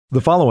The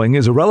following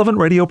is a relevant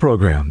radio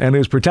program and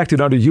is protected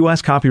under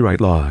U.S.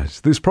 copyright laws.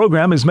 This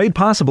program is made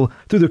possible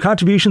through the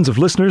contributions of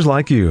listeners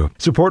like you.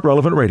 Support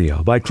Relevant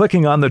Radio by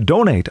clicking on the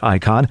donate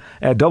icon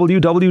at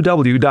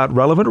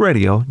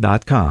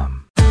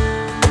www.relevantradio.com.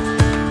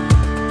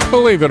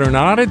 Believe it or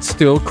not, it's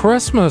still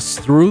Christmas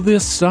through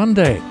this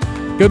Sunday.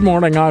 Good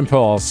morning, I'm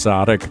Paul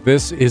Sadek.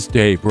 This is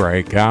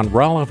Daybreak on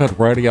Relevant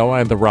Radio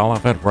and the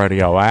Relevant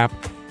Radio app.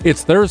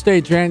 It's Thursday,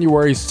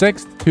 January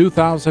 6th,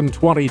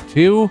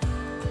 2022.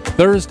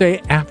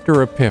 Thursday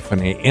after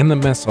Epiphany. In the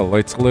Missal,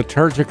 it's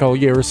Liturgical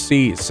Year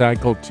C,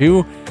 Cycle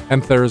 2,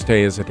 and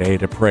Thursday is a day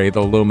to pray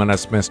the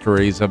luminous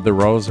mysteries of the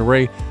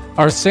Rosary.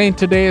 Our saint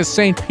today is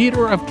St.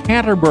 Peter of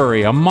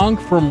Canterbury, a monk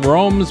from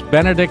Rome's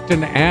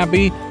Benedictine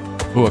Abbey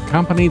who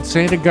accompanied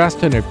St.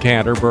 Augustine of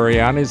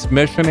Canterbury on his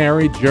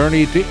missionary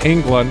journey to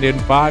England in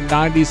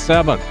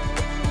 597.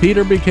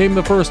 Peter became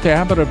the first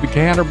abbot of the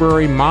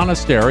Canterbury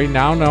monastery,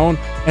 now known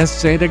as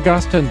St.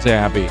 Augustine's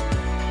Abbey.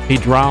 He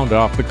drowned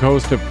off the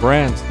coast of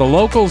France. The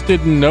locals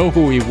didn't know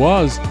who he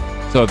was,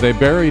 so they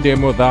buried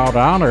him without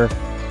honor.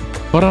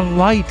 But a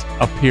light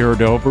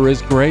appeared over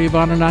his grave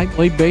on a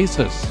nightly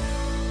basis.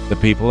 The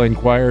people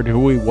inquired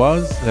who he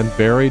was and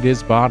buried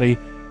his body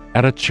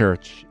at a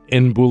church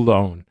in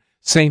Boulogne.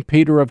 St.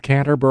 Peter of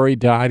Canterbury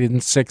died in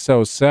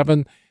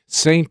 607.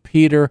 St.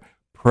 Peter,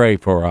 pray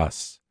for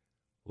us.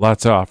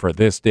 Let's offer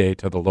this day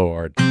to the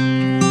Lord.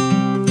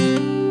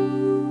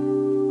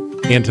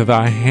 Into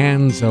thy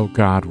hands, O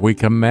God, we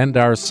commend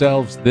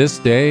ourselves this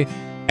day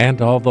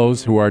and all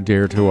those who are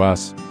dear to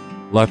us.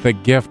 Let the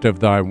gift of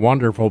thy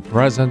wonderful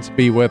presence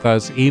be with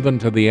us even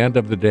to the end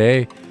of the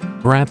day.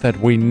 Grant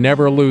that we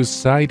never lose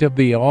sight of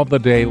thee all the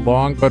day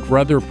long, but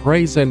rather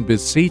praise and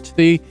beseech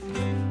thee,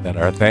 that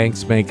our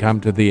thanks may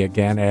come to thee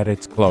again at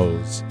its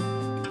close.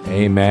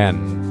 Amen.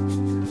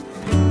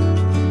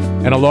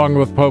 And along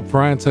with Pope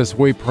Francis,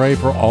 we pray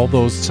for all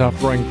those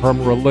suffering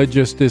from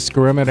religious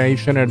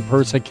discrimination and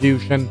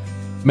persecution.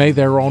 May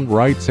their own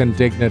rights and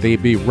dignity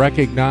be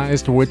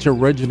recognized, which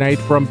originate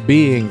from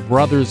being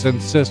brothers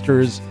and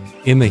sisters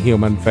in the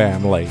human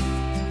family.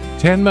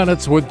 10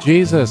 Minutes with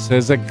Jesus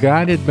is a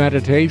guided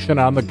meditation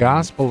on the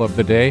gospel of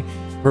the day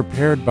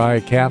prepared by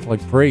a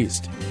Catholic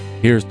priest.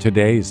 Here's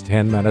today's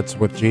 10 Minutes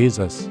with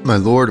Jesus. My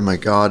Lord and my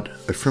God,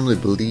 I firmly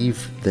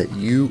believe that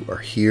you are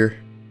here,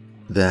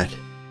 that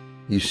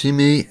you see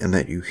me and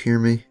that you hear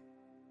me.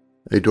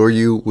 I adore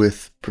you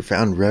with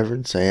profound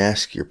reverence. I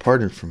ask your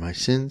pardon for my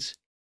sins,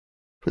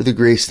 for the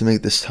grace to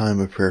make this time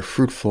of prayer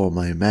fruitful,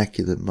 my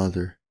Immaculate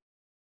Mother,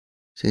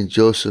 Saint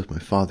Joseph, my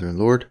Father and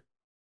Lord,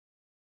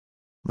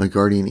 my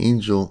guardian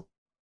angel,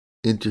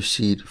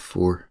 intercede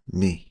for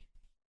me.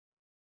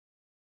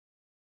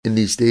 In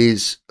these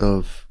days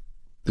of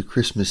the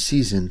Christmas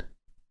season,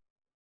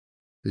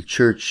 the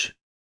Church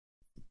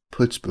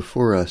puts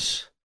before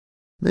us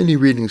many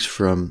readings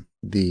from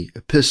the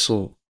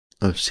Epistle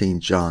of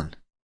St. John.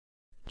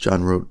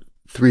 John wrote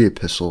 3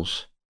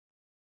 epistles,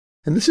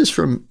 and this is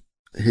from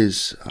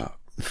his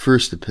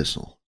first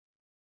epistle.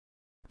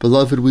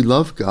 Beloved, we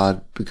love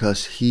God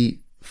because he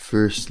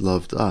first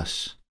loved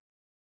us.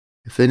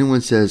 If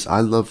anyone says, I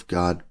love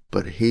God,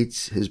 but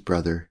hates his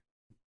brother,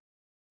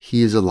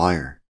 he is a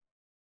liar.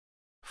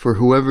 For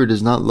whoever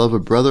does not love a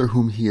brother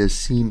whom he has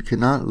seen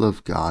cannot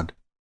love God,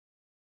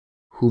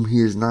 whom he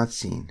has not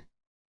seen.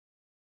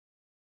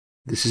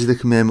 This is the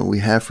commandment we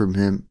have from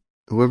him.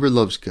 Whoever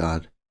loves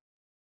God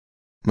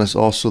must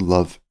also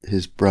love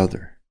his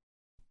brother.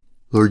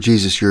 Lord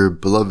Jesus, your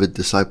beloved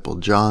disciple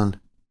John,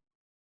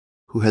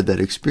 who had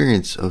that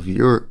experience of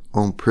your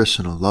own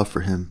personal love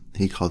for him,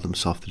 he called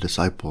himself the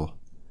disciple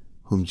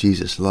whom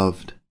Jesus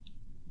loved,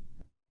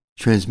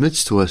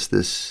 transmits to us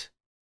this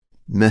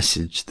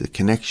message, the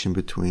connection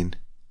between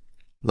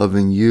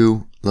loving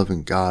you,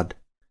 loving God,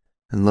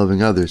 and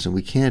loving others. And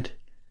we can't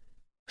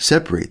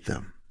separate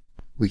them.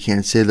 We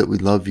can't say that we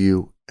love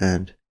you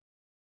and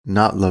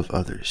not love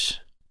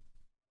others.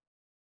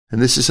 And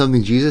this is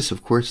something, Jesus,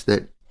 of course,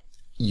 that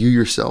you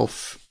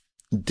yourself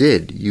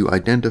did. You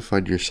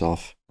identified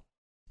yourself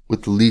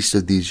with the least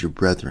of these, your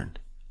brethren,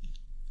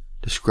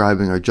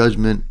 describing our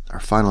judgment,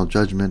 our final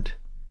judgment.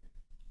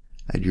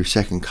 At your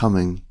second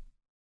coming,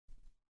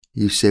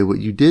 you say, what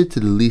you did to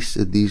the least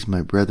of these,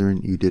 my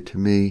brethren, you did to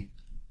me.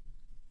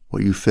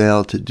 What you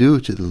failed to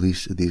do to the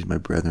least of these, my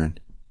brethren,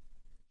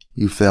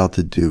 you failed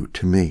to do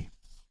to me.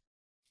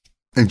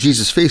 And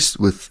Jesus, faced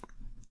with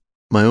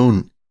my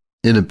own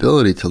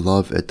inability to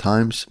love at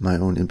times, my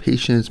own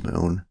impatience, my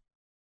own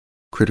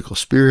critical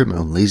spirit, my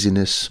own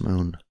laziness, my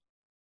own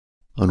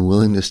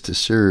unwillingness to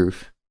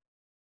serve,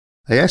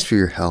 I ask for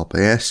your help.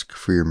 I ask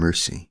for your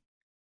mercy.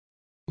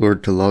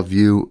 Lord, to love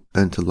you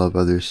and to love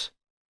others,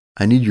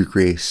 I need your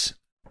grace,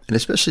 and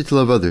especially to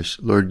love others.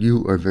 Lord,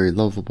 you are very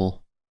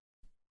lovable,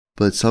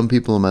 but some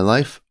people in my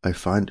life I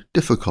find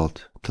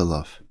difficult to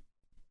love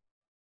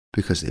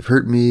because they've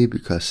hurt me,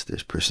 because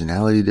there's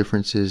personality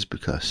differences,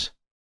 because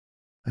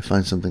I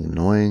find something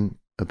annoying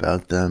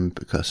about them,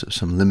 because of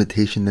some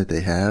limitation that they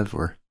have,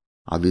 or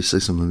obviously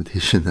some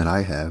limitation that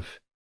I have.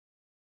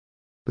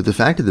 But the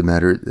fact of the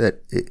matter is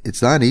that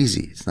it's not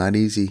easy. It's not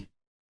easy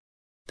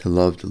to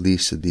love the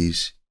least of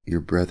these,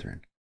 your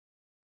brethren.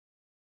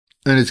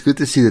 And it's good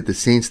to see that the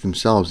saints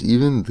themselves,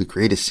 even the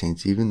greatest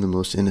saints, even the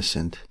most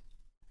innocent,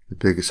 the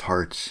biggest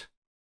hearts,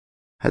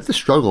 had to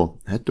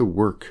struggle, had to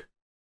work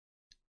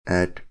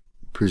at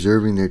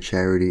preserving their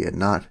charity, at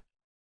not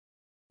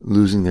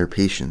losing their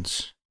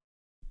patience.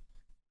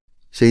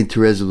 Saint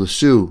Therese of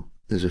Lisieux,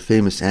 there's a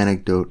famous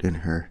anecdote in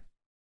her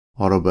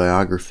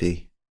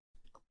autobiography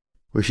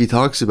where she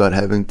talks about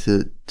having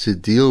to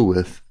deal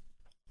with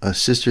a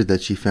sister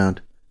that she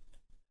found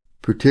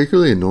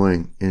particularly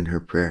annoying in her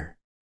prayer.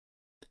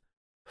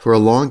 For a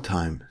long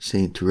time,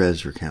 Saint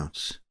Therese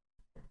recounts,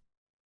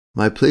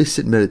 my place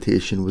at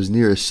meditation was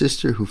near a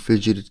sister who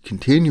fidgeted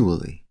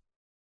continually,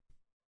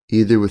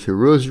 either with her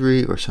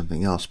rosary or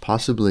something else.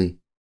 Possibly,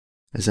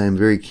 as I am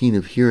very keen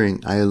of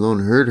hearing, I alone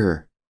heard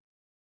her,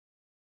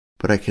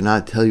 but I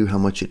cannot tell you how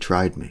much it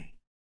tried me.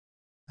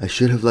 I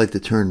should have liked to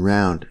turn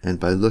round and,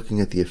 by looking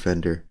at the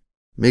offender,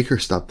 make her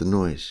stop the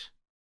noise.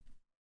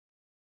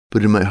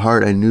 But in my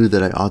heart I knew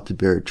that I ought to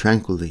bear it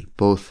tranquilly,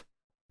 both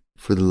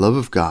for the love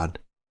of God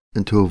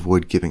and to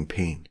avoid giving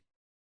pain.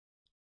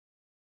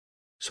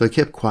 So I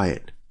kept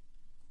quiet,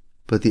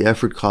 but the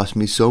effort cost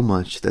me so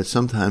much that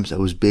sometimes I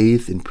was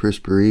bathed in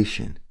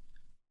perspiration,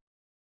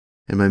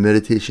 and my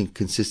meditation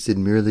consisted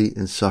merely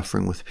in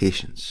suffering with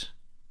patience.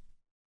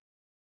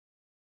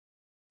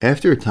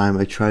 After a time,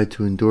 I tried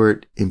to endure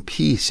it in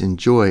peace and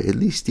joy, at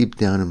least deep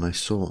down in my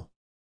soul.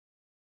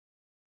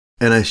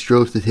 And I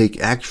strove to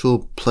take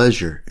actual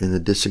pleasure in the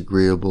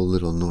disagreeable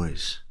little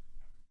noise,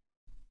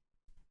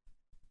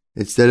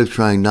 instead of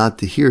trying not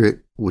to hear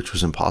it, which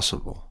was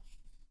impossible.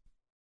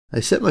 I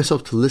set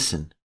myself to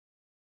listen,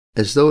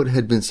 as though it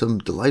had been some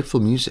delightful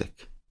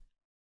music.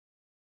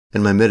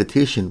 And my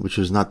meditation, which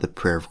was not the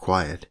prayer of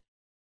quiet,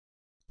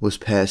 was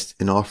passed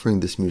in offering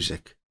this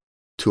music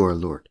to our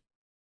Lord.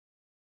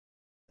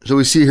 So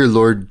we see here,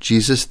 Lord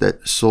Jesus,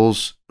 that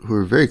souls who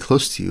are very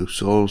close to you,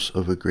 souls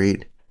of a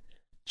great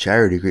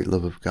charity, great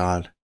love of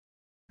God,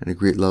 and a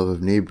great love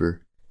of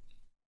neighbor,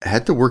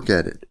 had to work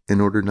at it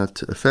in order not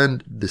to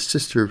offend this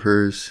sister of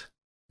hers,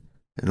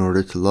 in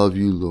order to love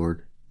you,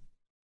 Lord.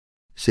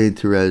 Saint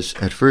Therese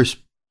at first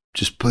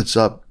just puts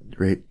up,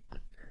 right,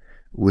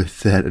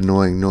 with that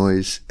annoying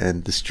noise,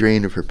 and the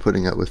strain of her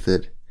putting up with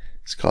it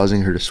is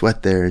causing her to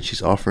sweat there, and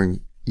she's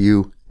offering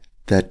you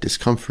that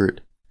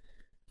discomfort.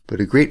 But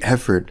a great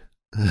effort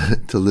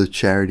to live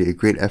charity, a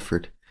great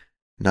effort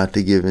not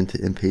to give in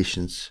to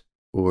impatience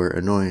or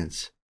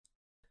annoyance.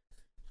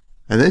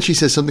 And then she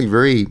says something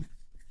very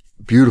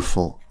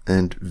beautiful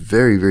and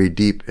very, very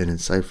deep and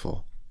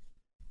insightful,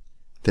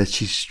 that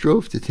she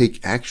strove to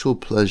take actual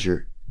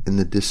pleasure in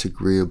the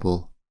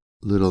disagreeable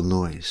little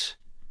noise.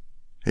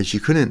 And she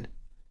couldn't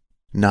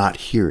not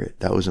hear it.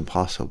 That was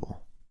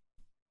impossible.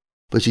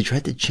 But she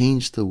tried to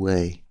change the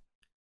way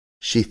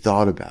she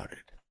thought about it.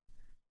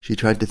 She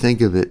tried to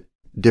think of it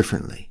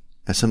differently,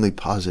 as something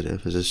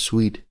positive, as a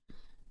sweet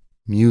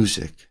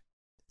music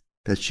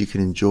that she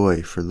could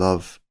enjoy for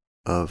love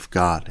of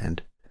God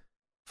and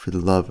for the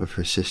love of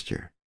her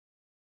sister.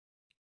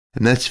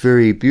 And that's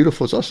very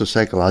beautiful. It's also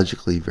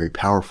psychologically very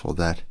powerful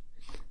that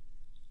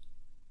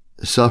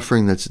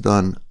suffering that's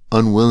done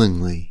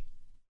unwillingly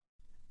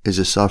is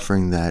a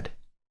suffering that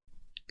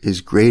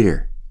is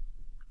greater,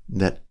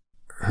 that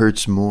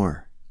hurts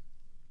more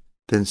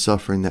than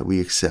suffering that we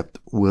accept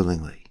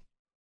willingly.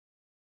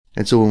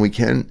 And so when we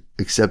can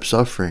accept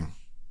suffering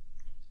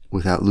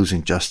without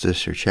losing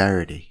justice or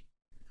charity,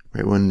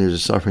 right, when there's a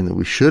suffering that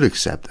we should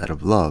accept out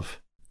of love,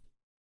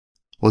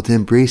 well, to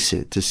embrace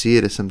it, to see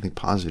it as something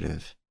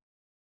positive,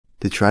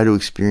 to try to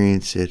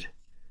experience it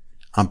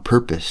on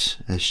purpose,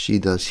 as she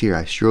does here.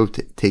 I strove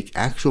to take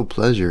actual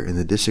pleasure in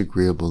the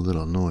disagreeable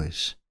little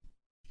noise.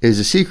 It is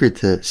a secret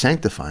to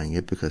sanctifying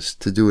it, because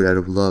to do it out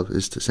of love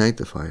is to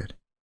sanctify it.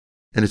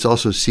 And it's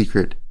also a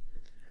secret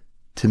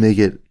to make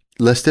it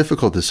less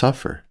difficult to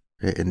suffer.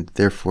 Right? And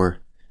therefore,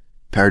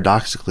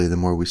 paradoxically, the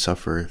more we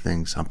suffer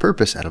things on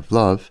purpose out of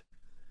love,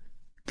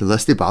 the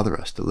less they bother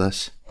us, the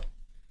less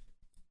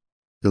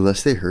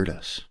they hurt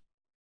us.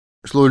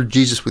 So Lord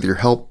Jesus, with your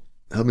help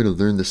me to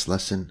learn this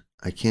lesson.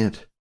 I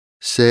can't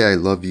say I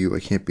love you. I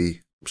can't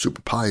be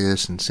super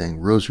pious and saying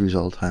rosaries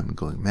all the time and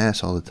going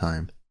mass all the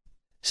time,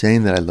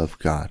 saying that I love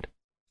God,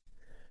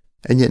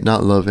 and yet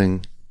not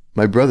loving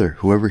my brother,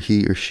 whoever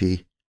he or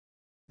she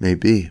may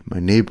be, my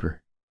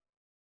neighbor,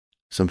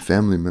 some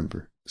family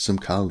member, some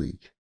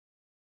colleague,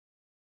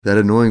 that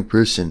annoying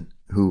person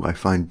who I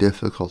find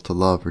difficult to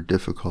love or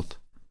difficult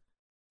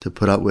to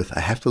put up with. I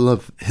have to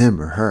love him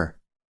or her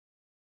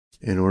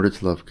in order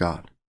to love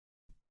God.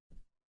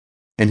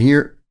 And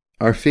here,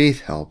 our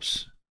faith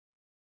helps.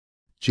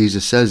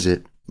 Jesus says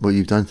it, what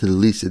you've done to the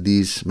least of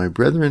these, my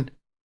brethren,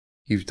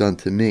 you've done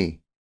to me.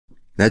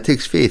 That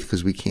takes faith,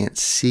 because we can't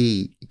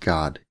see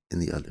God in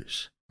the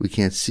others. We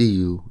can't see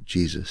you,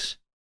 Jesus,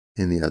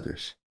 in the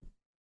others.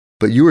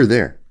 But you are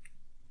there.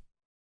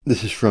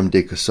 This is from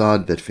De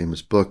Caussade, that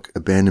famous book,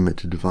 Abandonment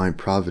to Divine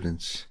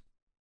Providence.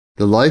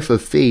 The life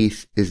of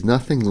faith is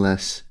nothing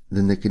less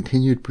than the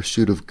continued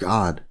pursuit of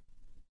God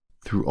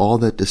through all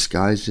that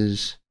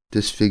disguises,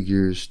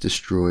 disfigures,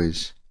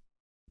 destroys,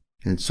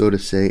 and so to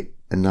say,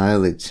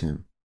 annihilates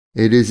him.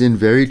 It is in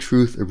very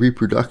truth a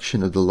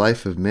reproduction of the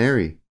life of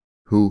Mary,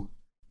 who,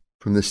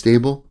 from the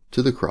stable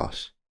to the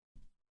cross,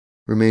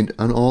 remained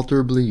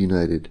unalterably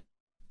united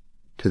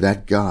to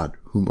that God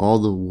whom all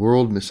the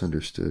world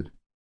misunderstood,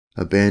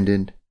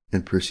 abandoned,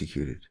 and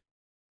persecuted.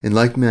 In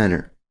like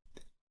manner,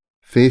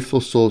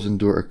 faithful souls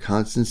endure a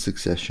constant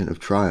succession of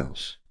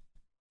trials.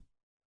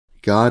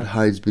 God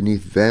hides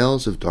beneath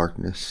veils of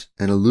darkness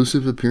and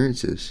elusive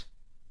appearances,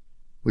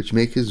 which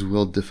make his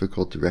will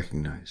difficult to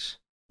recognize.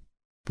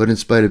 But in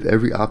spite of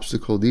every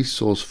obstacle, these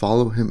souls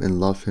follow him and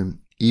love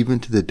him even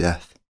to the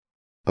death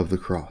of the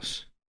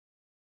cross.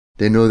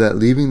 They know that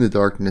leaving the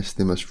darkness,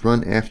 they must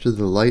run after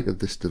the light of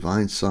this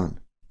divine sun,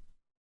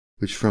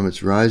 which from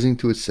its rising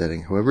to its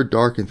setting, however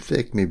dark and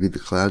thick may be the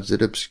clouds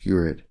that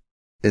obscure it,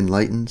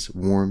 enlightens,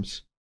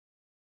 warms,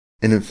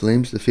 and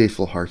inflames the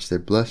faithful hearts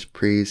that bless,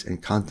 praise,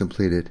 and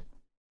contemplate it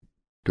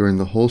during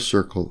the whole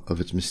circle of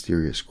its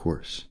mysterious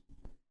course.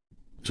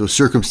 So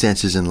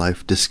circumstances in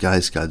life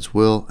disguise God's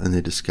will, and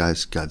they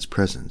disguise God's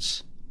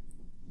presence.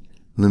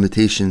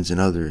 Limitations in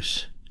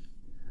others,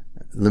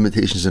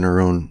 limitations in our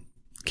own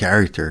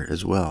character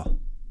as well,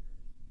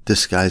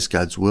 disguise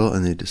God's will,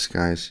 and they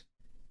disguise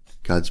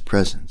God's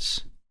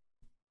presence.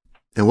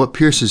 And what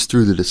pierces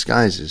through the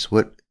disguises,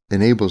 what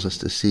enables us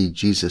to see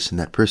Jesus in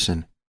that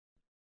person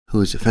who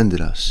has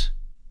offended us,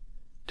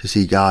 to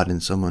see God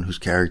in someone whose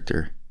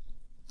character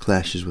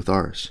clashes with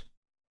ours?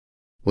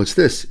 What's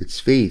this? It's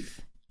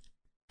faith.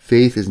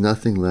 Faith is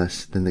nothing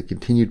less than the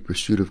continued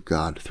pursuit of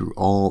God through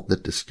all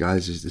that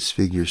disguises,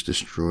 disfigures,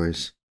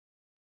 destroys,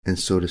 and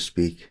so to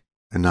speak,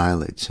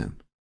 annihilates him.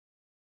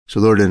 So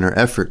Lord, in our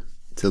effort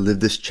to live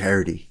this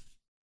charity,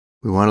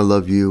 we want to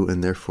love you,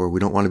 and therefore we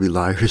don't want to be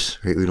liars,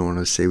 right? We don't want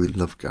to say we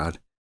love God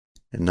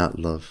and not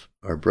love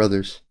our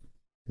brothers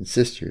and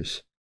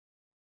sisters.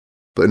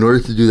 But in order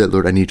to do that,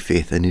 Lord, I need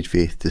faith. I need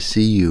faith to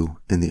see you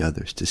in the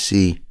others, to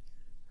see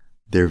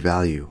their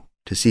value,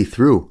 to see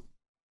through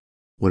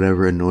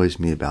whatever annoys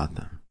me about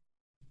them.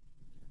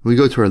 We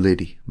go to Our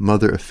Lady,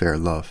 Mother of Fair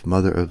Love,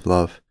 Mother of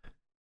Love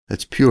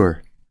that's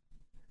pure,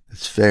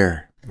 that's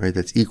fair, right?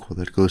 That's equal,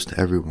 that goes to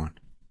everyone.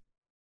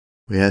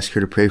 We ask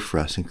her to pray for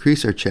us,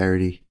 increase our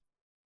charity,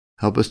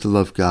 help us to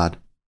love God,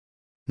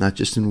 not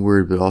just in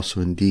word, but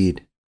also in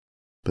deed,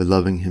 by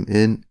loving him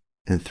in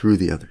and through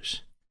the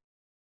others.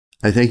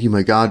 I thank you,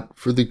 my God,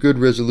 for the good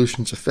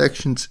resolutions,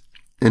 affections,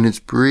 and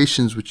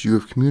inspirations which you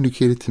have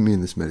communicated to me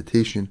in this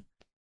meditation.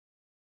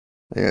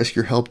 I ask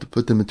your help to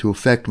put them into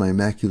effect, my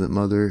Immaculate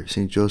Mother,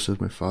 Saint Joseph,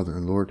 my Father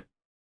and Lord,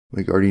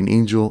 my guardian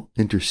angel,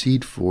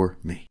 intercede for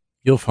me.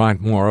 You'll find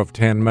more of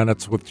 10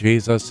 Minutes with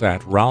Jesus at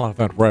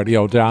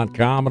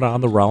relevantradio.com and on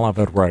the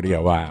Relevant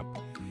Radio app.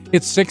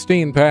 It's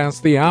 16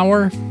 past the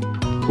hour.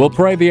 We'll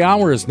pray the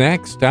hours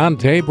next on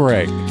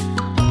Daybreak.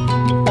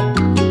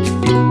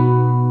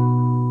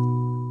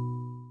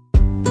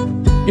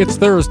 It's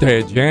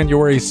Thursday,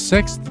 January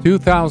 6th,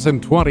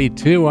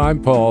 2022.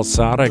 I'm Paul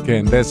Sadek,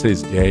 and this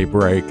is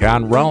Daybreak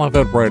on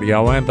Relevant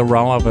Radio and the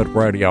Relevant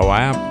Radio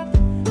app.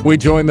 We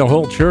join the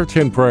whole church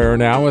in prayer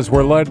now as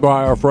we're led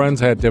by our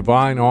friends at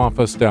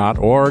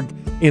divineoffice.org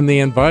in the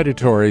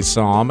invitatory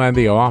psalm and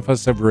the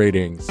office of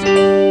readings.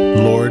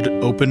 Lord,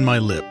 open my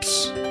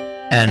lips,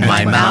 and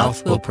my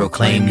mouth will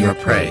proclaim your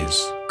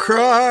praise.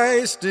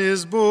 Christ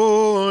is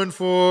born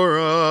for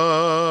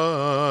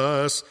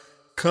us.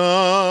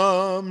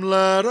 Come,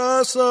 let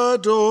us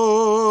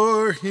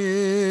adore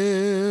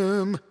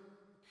him.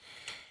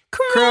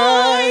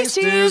 Christ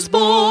is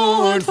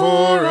born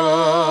for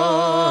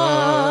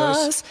us.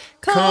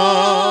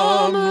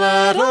 Come,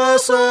 let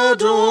us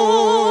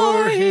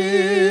adore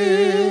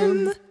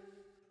him.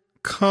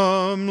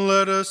 Come,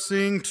 let us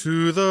sing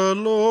to the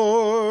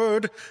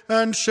Lord,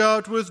 and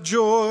shout with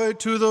joy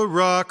to the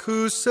rock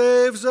who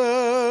saves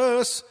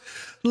us.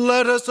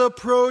 Let us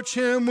approach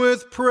him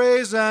with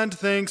praise and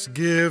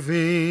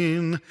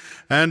thanksgiving,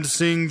 and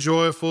sing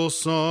joyful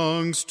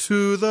songs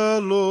to the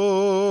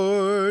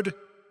Lord.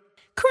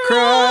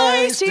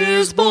 Christ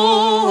is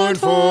born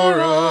for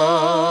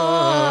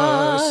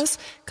us.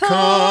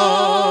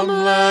 Come,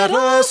 let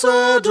us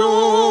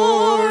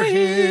adore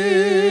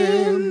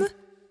him.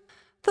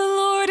 The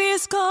Lord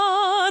is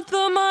God,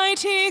 the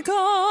mighty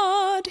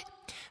God,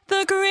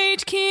 the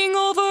great King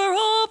over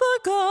all the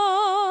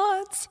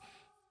gods.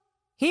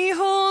 He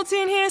holds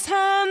in his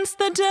hands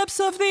the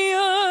depths of the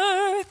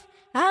earth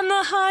and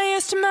the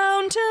highest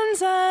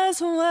mountains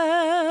as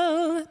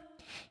well.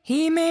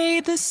 He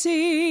made the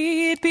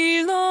sea, it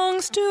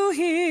belongs to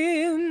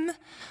him.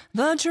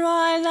 The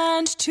dry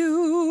land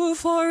too,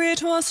 for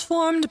it was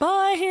formed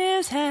by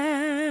his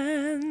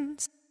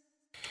hands.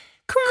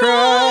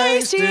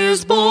 Christ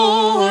is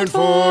born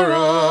for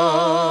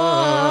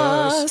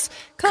us.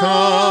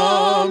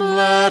 Come,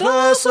 let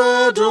us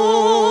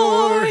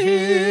adore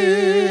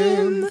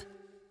him.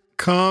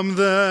 Come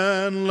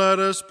then, let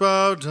us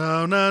bow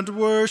down and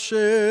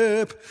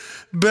worship,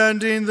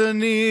 bending the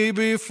knee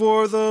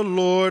before the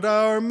Lord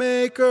our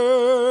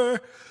Maker.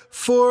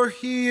 For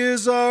he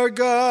is our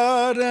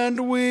God,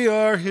 and we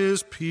are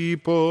his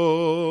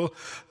people,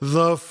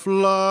 the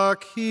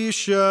flock he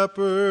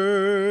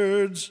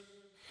shepherds.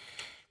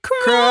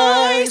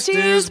 Christ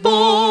is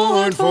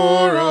born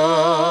for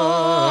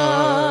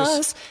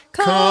us.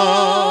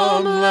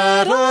 Come,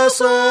 let us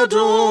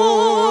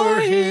adore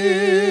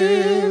him.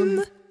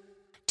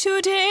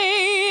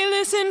 Today,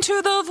 listen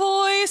to the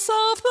voice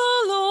of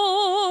the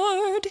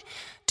Lord.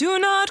 Do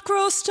not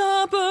grow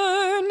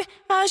stubborn,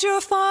 as your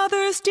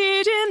fathers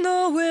did in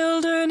the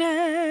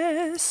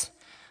wilderness.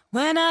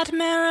 When at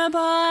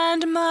Meribah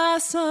and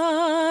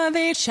Massah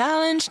they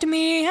challenged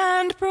me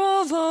and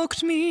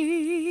provoked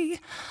me,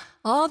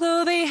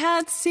 although they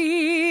had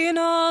seen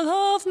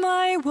all of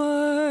my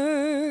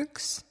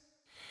works.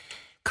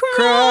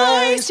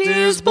 Christ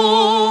is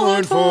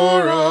born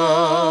for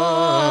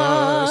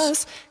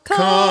us.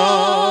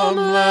 Come,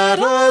 let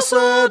us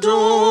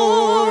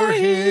adore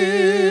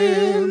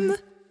him.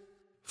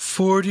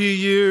 40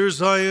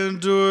 years I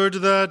endured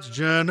that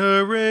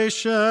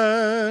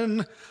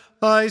generation.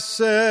 I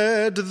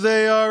said,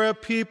 they are a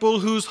people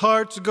whose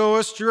hearts go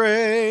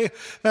astray,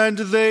 and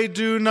they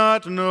do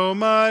not know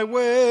my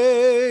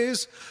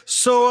ways.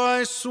 So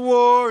I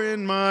swore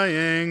in my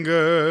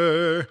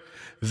anger,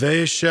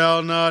 they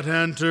shall not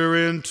enter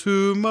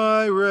into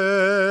my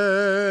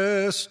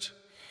rest.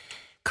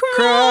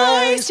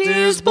 Christ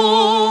is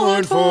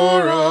born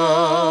for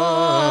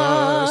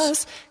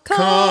us.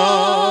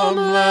 Come,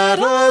 let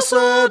us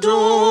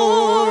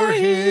adore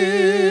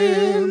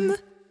him.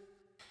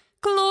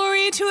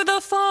 Glory to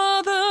the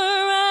Father,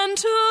 and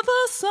to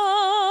the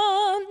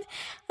Son,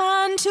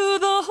 and to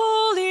the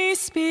Holy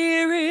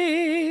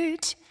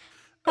Spirit,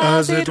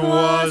 As it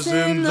was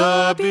in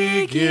the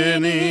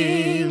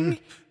beginning,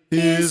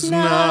 is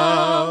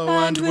now,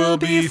 and will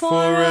be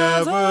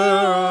forever.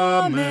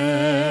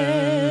 Amen.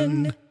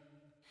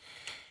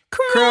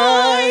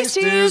 Christ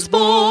is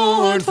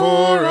born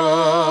for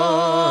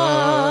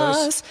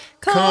us.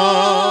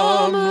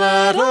 Come,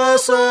 let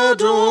us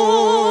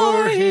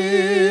adore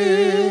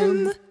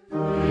him.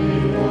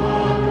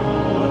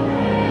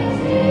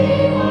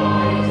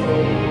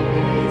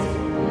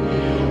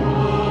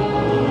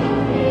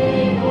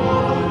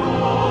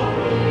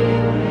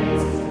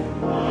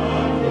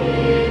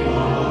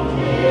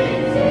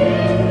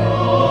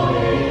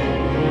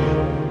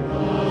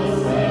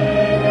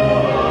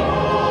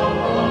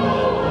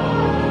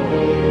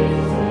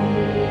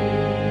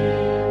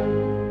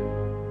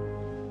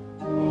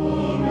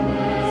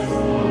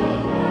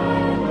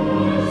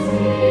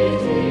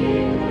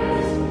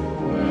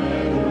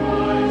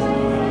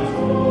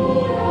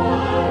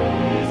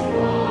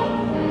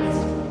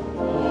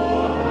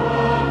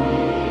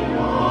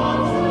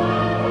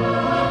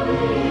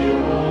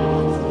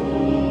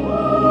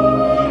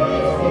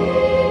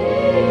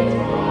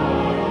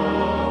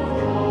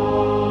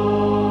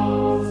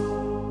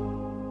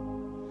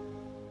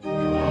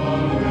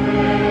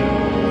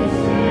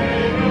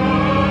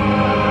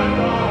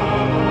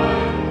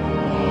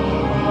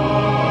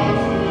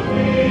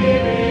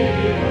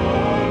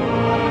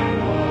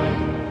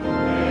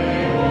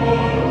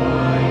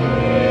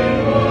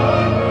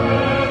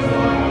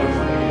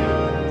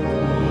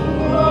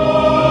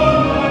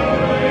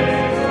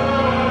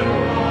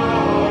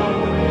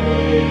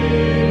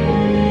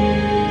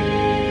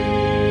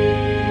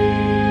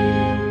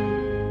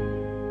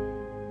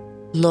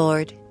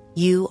 Lord,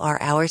 you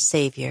are our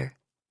Savior.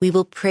 We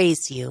will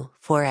praise you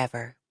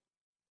forever.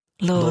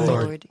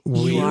 Lord,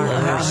 you are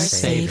our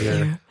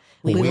Savior.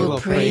 We will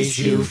praise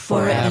you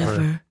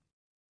forever.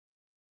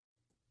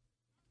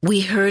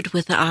 We heard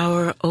with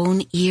our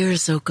own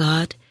ears, O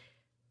God.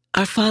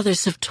 Our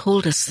fathers have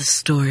told us the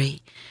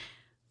story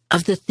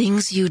of the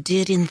things you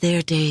did in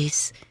their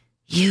days,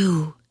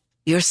 you,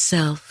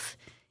 yourself,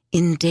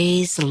 in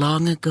days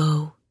long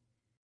ago.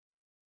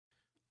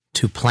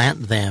 To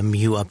plant them,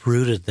 you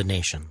uprooted the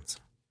nations.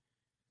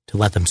 To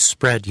let them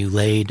spread, you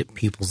laid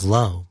peoples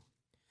low.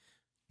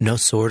 No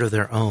sword of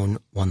their own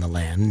won the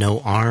land.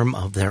 No arm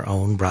of their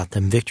own brought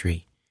them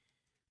victory.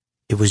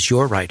 It was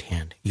your right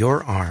hand,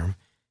 your arm,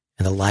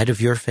 and the light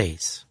of your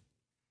face,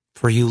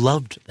 for you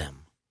loved them.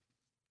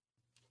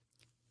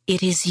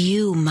 It is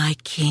you, my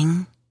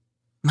King,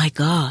 my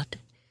God,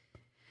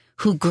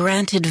 who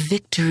granted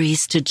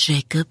victories to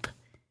Jacob.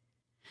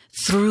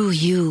 Through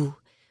you,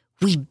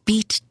 we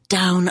beat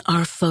down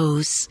our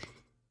foes.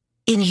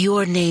 In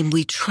your name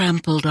we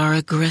trampled our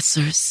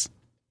aggressors.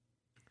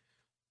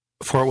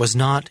 For it was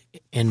not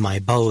in my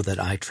bow that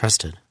I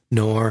trusted,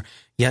 nor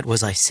yet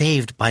was I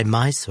saved by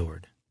my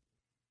sword.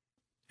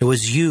 It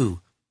was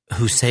you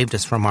who saved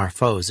us from our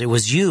foes. It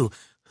was you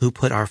who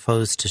put our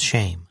foes to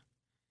shame.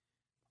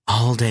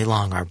 All day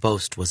long our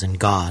boast was in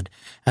God,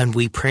 and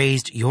we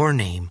praised your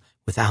name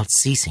without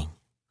ceasing.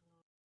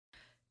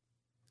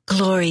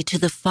 Glory to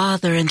the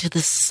Father, and to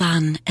the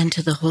Son, and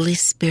to the Holy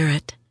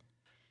Spirit.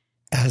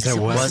 As it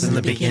was in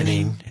the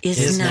beginning,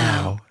 is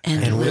now,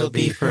 and will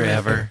be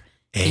forever.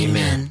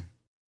 Amen.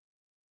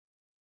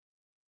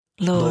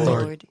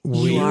 Lord,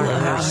 you are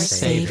our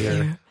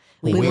Savior.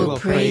 We will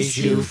praise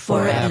you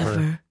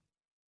forever.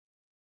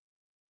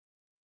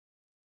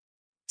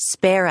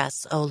 Spare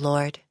us, O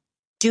Lord.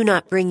 Do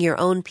not bring your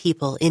own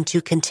people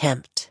into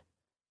contempt.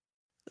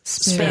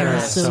 Spare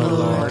us, O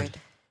Lord.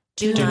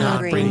 Do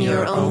not bring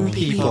your own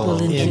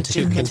people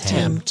into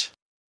contempt.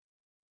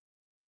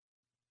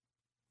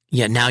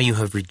 Yet now you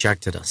have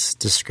rejected us,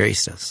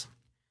 disgraced us.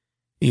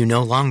 You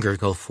no longer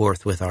go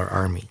forth with our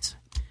armies.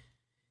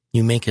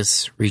 You make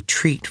us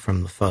retreat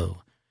from the foe,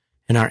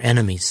 and our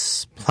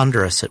enemies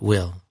plunder us at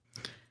will.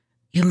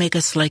 You make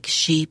us like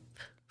sheep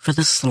for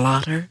the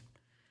slaughter,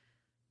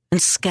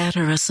 and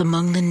scatter us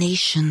among the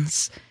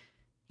nations.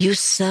 You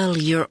sell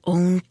your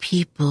own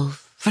people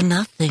for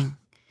nothing,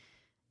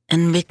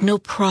 and make no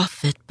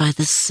profit by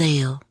the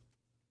sale.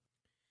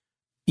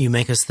 You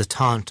make us the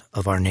taunt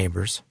of our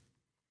neighbors,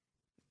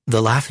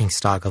 the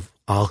laughingstock of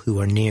all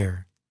who are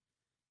near.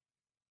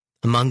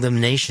 Among the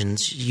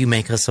nations, you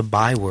make us a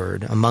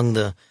byword, among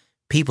the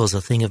peoples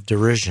a thing of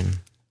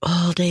derision.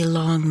 All day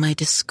long my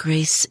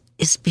disgrace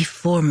is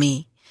before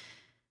me.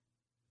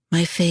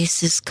 My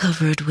face is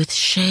covered with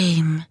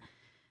shame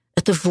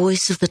at the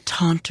voice of the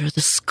taunter,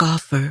 the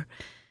scoffer,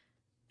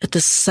 at the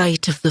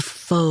sight of the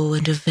foe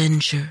and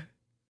avenger.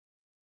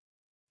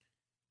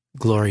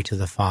 Glory to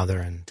the Father,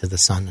 and to the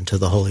Son, and to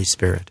the Holy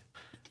Spirit.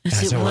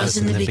 As it was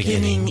in the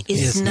beginning,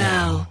 is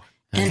now,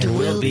 and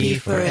will be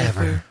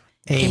forever.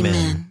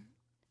 Amen.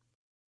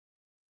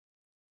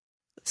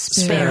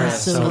 Spare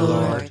us, O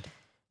Lord.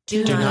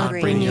 Do not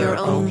bring your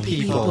own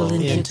people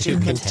into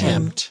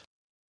contempt.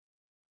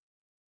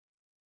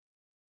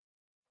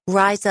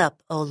 Rise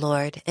up, O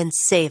Lord, and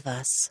save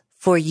us,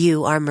 for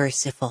you are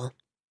merciful.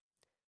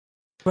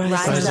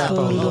 Rise up,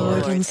 O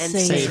Lord, and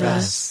save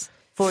us,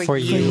 for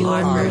you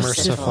are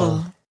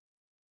merciful.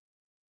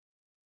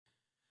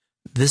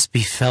 This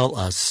befell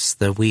us,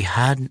 that we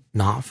had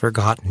not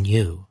forgotten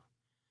you,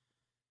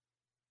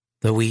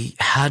 though we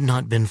had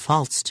not been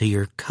false to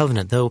your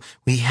covenant, though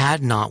we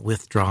had not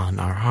withdrawn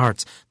our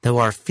hearts, though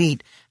our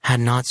feet had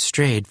not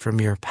strayed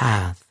from your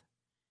path.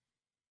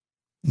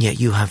 Yet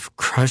you have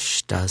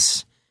crushed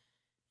us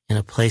in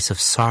a place of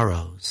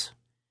sorrows,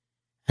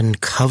 and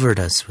covered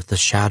us with the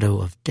shadow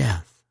of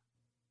death.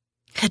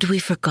 Had we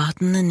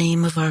forgotten the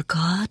name of our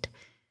God,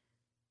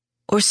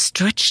 or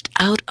stretched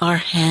out our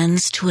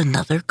hands to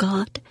another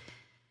God?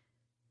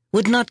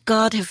 Would not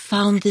God have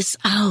found this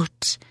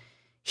out,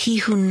 he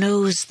who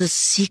knows the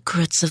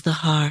secrets of the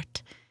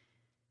heart?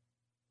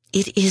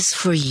 It is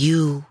for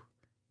you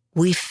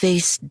we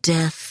face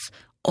death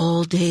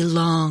all day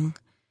long,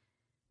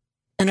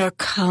 and are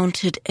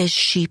counted as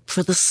sheep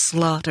for the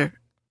slaughter.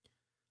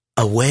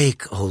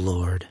 Awake, O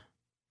Lord.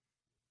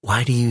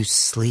 Why do you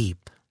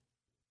sleep?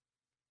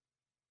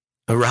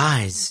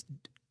 Arise,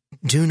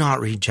 do not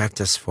reject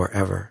us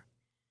forever.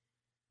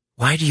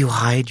 Why do you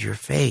hide your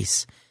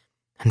face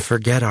and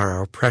forget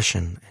our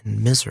oppression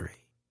and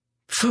misery?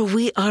 For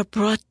we are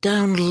brought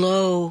down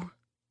low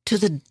to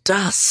the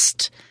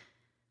dust.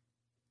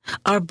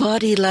 Our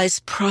body lies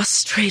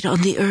prostrate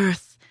on the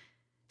earth.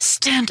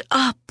 Stand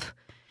up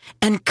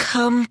and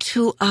come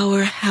to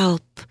our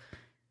help.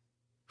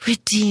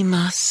 Redeem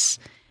us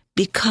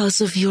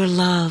because of your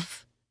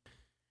love.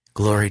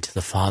 Glory to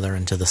the Father,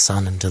 and to the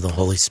Son, and to the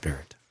Holy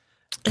Spirit.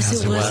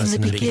 As it was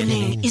in the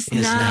beginning, is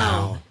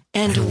now,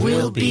 and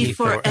will be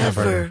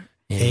forever.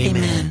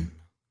 Amen.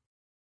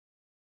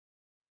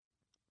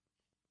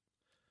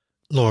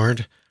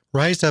 Lord,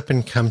 rise up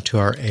and come to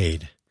our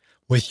aid.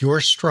 With your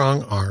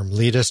strong arm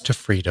lead us to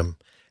freedom,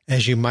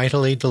 as you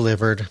mightily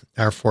delivered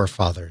our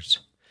forefathers.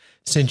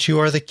 Since you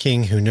are the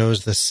King who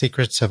knows the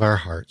secrets of our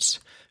hearts,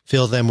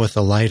 fill them with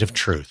the light of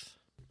truth.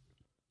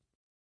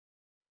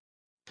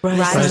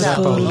 Rise up,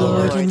 O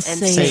Lord, and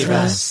save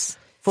us,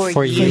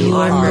 for you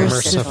are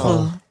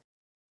merciful.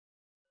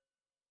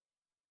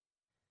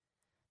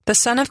 The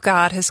Son of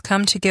God has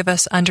come to give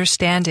us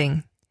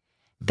understanding,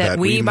 that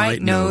we might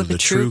know the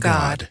true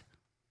God.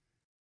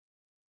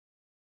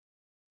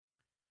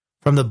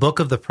 From the book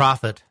of the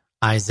prophet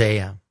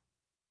Isaiah.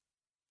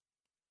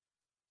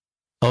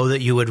 Oh,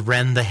 that you would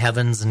rend the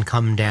heavens and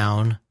come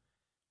down,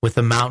 with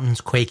the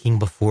mountains quaking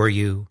before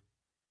you,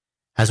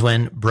 as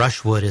when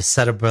brushwood is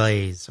set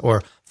ablaze,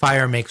 or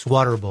fire makes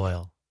water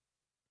boil.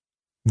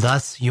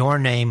 Thus your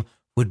name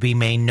would be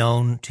made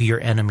known to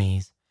your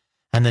enemies,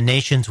 and the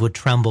nations would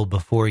tremble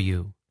before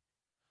you.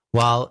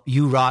 While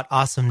you wrought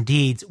awesome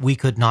deeds we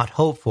could not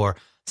hope for,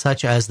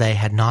 such as they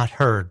had not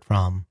heard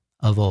from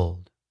of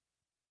old.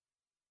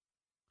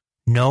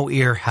 No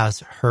ear has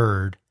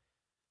heard,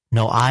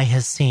 no eye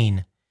has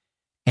seen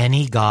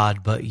any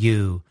God but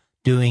you,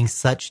 doing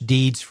such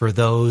deeds for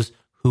those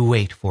who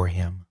wait for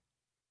him.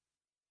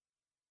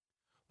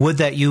 Would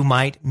that you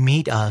might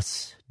meet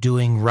us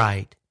doing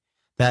right,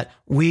 that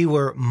we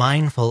were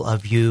mindful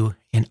of you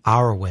in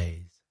our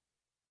ways.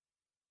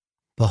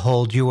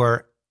 Behold, you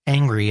are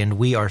angry and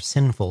we are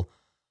sinful.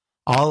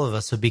 All of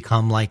us have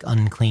become like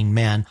unclean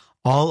men.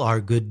 All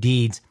our good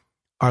deeds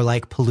are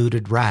like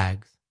polluted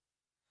rags.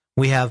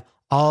 We have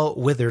all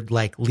withered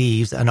like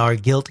leaves, and our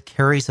guilt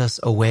carries us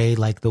away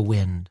like the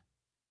wind.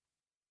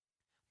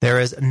 There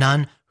is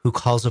none who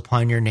calls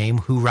upon your name,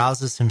 who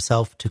rouses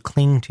himself to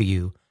cling to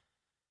you,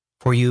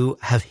 for you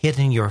have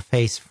hidden your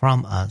face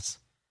from us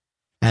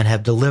and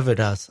have delivered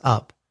us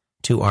up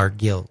to our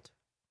guilt.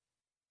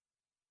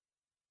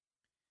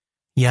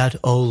 Yet,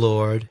 O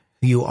Lord,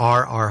 you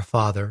are our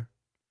Father.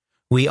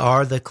 We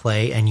are the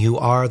clay, and you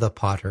are the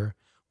potter.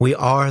 We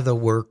are the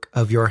work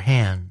of your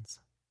hands.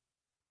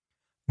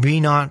 Be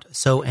not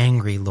so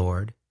angry,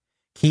 Lord.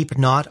 Keep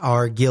not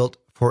our guilt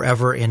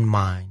forever in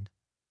mind.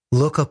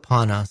 Look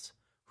upon us,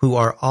 who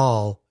are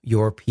all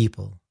your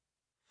people.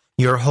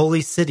 Your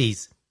holy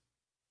cities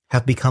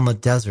have become a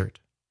desert.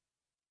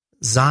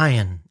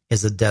 Zion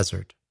is a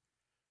desert.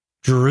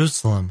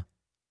 Jerusalem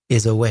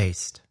is a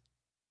waste.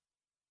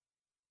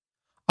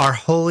 Our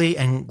holy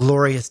and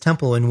glorious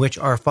temple, in which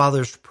our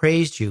fathers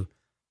praised you,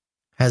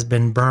 has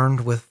been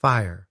burned with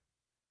fire.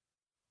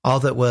 All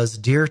that was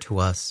dear to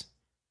us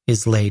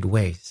is laid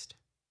waste.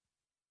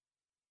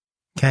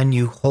 Can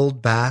you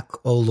hold back,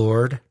 O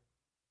Lord,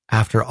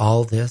 after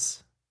all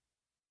this?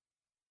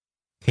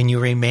 Can you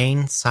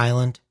remain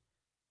silent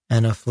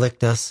and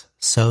afflict us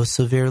so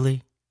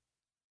severely?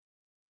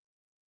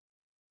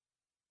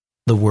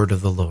 The word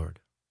of the Lord.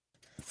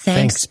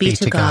 Thanks be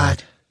to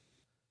God.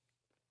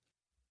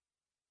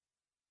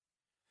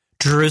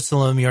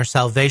 Jerusalem, your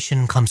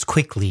salvation comes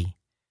quickly.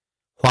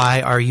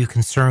 Why are you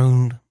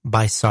consumed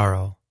by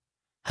sorrow?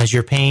 Has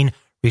your pain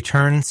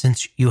returned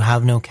since you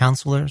have no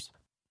counselors?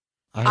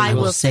 I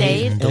will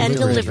save and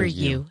deliver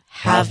you.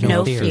 Have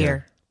no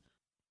fear.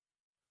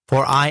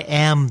 For I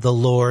am the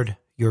Lord,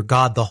 your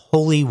God, the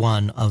Holy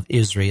One of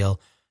Israel,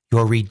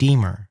 your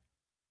Redeemer.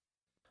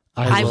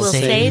 I will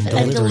save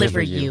and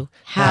deliver you.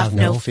 Have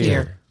no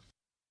fear.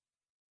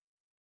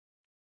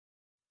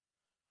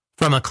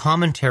 From a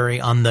commentary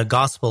on the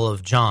Gospel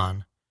of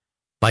John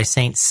by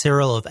St.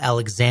 Cyril of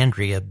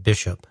Alexandria,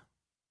 Bishop.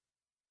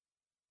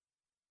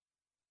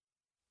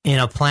 In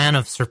a plan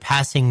of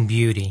surpassing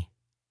beauty,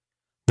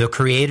 the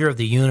Creator of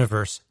the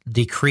universe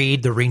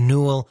decreed the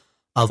renewal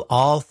of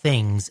all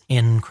things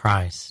in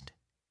Christ.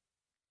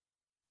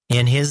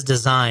 In his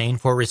design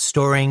for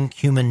restoring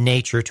human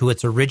nature to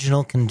its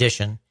original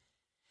condition,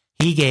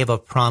 he gave a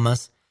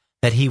promise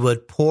that he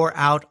would pour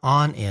out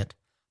on it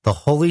the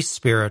Holy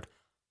Spirit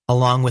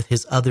along with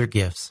his other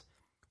gifts,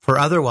 for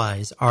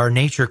otherwise our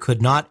nature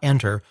could not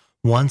enter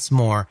once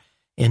more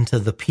into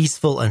the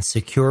peaceful and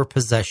secure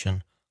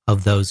possession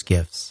of those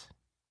gifts.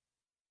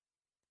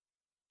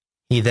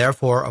 He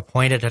therefore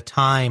appointed a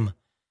time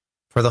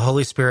for the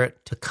Holy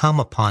Spirit to come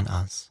upon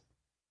us.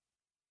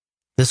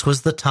 This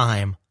was the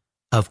time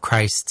of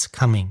Christ's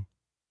coming.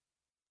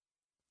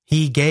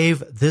 He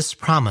gave this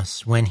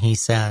promise when he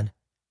said,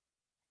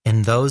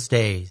 "In those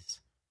days,"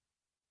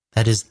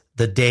 that is,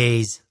 the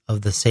days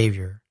of the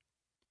Savior,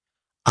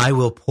 "I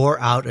will pour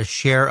out a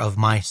share of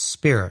my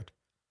Spirit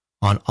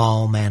on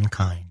all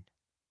mankind."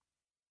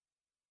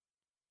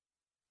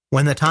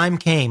 When the time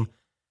came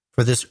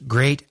for this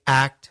great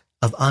act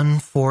of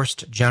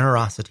unforced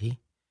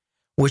generosity,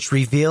 which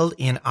revealed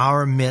in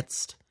our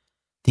midst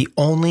the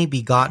only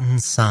begotten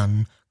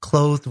Son,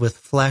 clothed with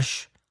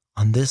flesh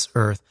on this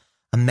earth,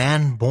 a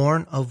man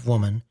born of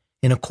woman,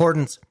 in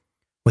accordance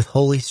with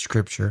Holy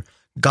Scripture,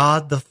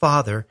 God the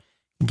Father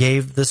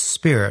gave the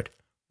Spirit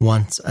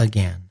once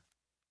again.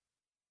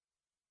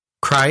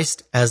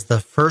 Christ, as the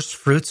first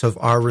fruits of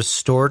our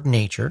restored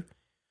nature,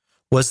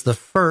 was the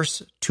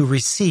first to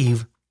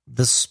receive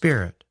the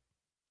Spirit.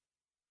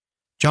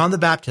 John the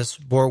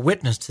Baptist bore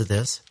witness to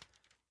this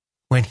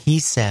when he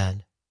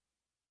said,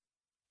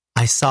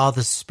 "I saw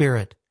the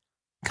Spirit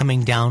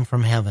coming down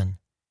from heaven,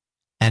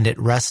 and it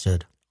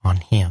rested on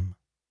him."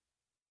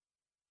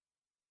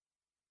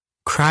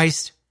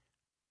 Christ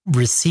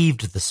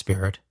received the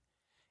Spirit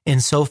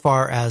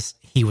insofar as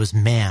he was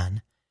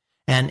man,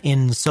 and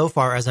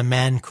insofar as a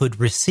man could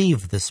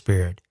receive the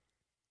Spirit.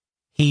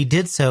 He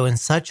did so in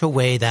such a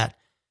way that,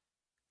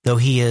 though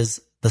he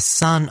is the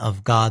Son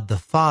of God the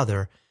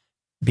Father,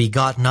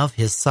 begotten of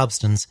his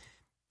substance,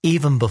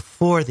 even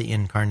before the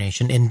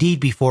Incarnation, indeed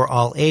before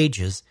all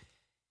ages,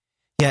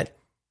 yet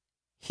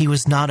he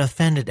was not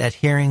offended at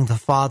hearing the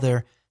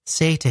Father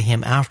say to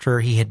him after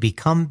he had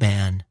become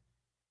man,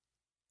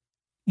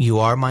 "You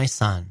are my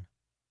Son.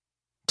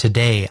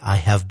 Today I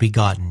have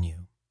begotten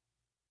you."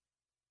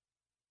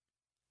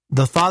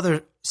 The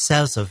Father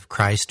says of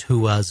Christ, who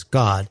was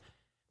God,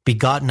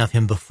 begotten of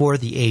him before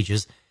the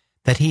ages,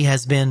 that he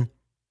has been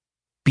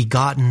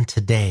begotten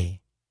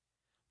today.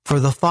 For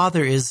the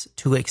Father is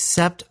to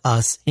accept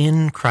us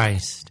in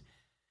Christ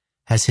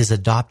as his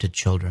adopted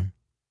children.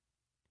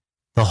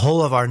 The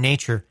whole of our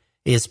nature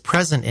is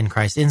present in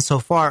Christ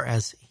insofar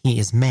as he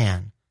is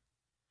man.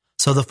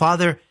 So the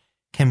Father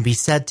can be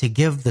said to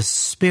give the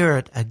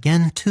Spirit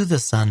again to the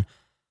Son,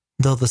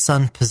 though the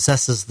Son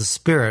possesses the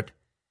Spirit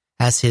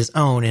as his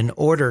own, in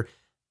order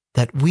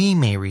that we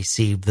may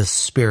receive the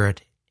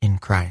Spirit in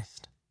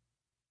Christ.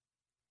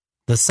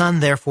 The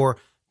Son, therefore,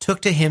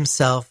 took to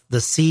himself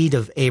the seed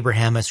of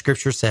Abraham, as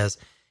Scripture says,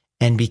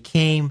 and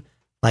became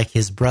like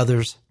his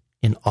brothers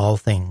in all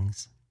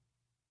things.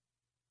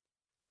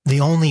 The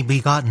only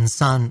begotten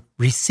Son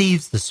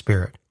receives the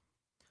Spirit,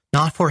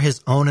 not for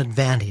his own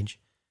advantage,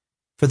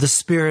 for the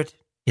Spirit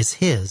is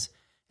his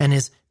and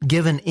is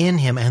given in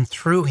him and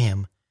through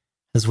him,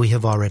 as we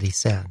have already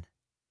said.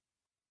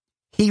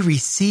 He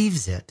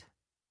receives it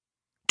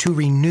to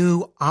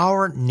renew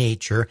our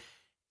nature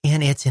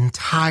in its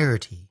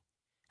entirety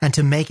and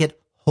to make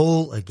it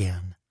whole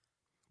again.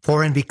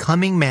 For in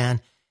becoming man,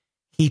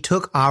 he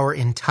took our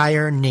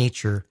entire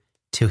nature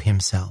to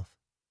himself.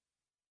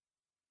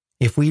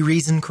 If we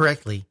reason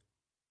correctly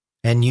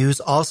and use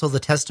also the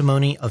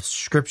testimony of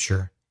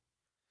Scripture,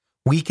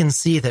 we can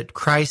see that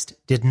Christ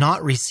did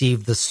not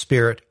receive the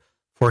Spirit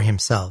for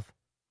himself,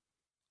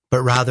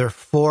 but rather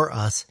for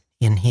us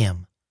in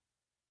him.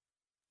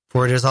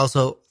 For it is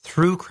also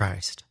through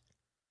Christ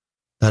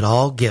that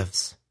all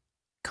gifts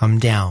come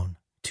down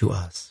to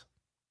us.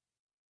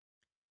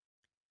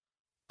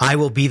 I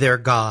will be their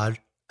God,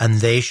 and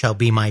they shall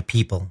be my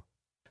people.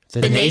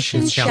 The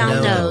nations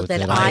shall know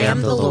that I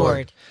am the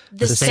Lord,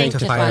 the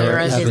sanctifier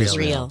of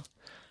Israel,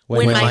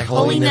 when my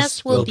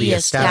holiness will be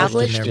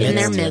established in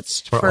their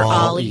midst for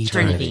all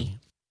eternity.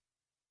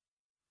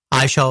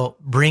 I shall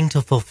bring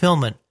to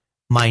fulfillment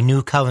my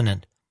new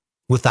covenant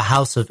with the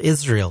house of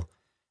Israel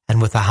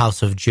and with the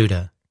house of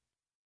Judah.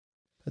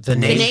 The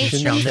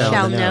nations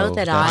shall know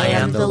that I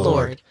am the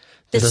Lord,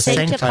 the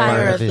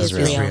sanctifier of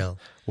Israel,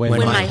 when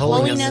my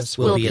holiness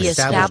will be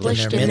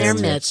established in their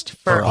midst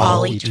for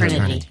all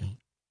eternity.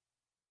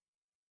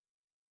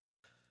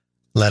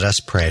 Let us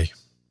pray.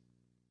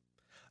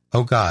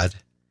 O God,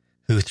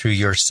 who through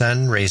your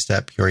Son raised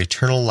up your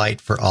eternal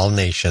light for all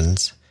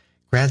nations,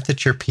 grant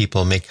that your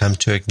people may come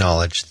to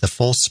acknowledge the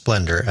full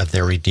splendor of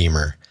their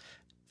Redeemer,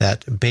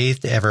 that,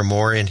 bathed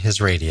evermore in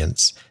his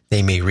radiance,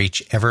 they may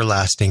reach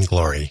everlasting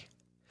glory.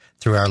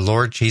 Through our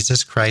Lord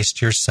Jesus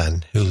Christ, your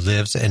Son, who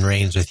lives and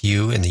reigns with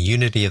you in the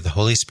unity of the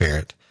Holy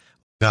Spirit,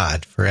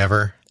 God,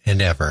 forever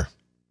and ever.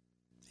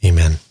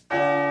 Amen.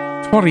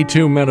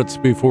 22 minutes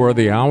before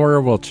the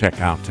hour, we'll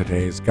check out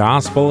today's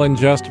gospel in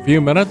just a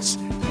few minutes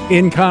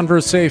in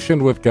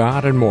conversation with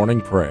God and morning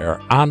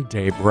prayer on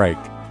Daybreak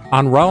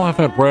on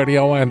Relevant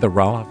Radio and the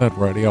Relevant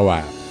Radio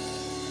app.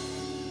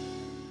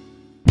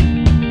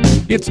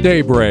 It's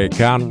Daybreak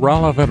on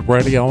Relevant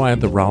Radio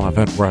and the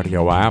Relevant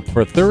Radio app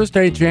for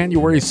Thursday,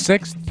 January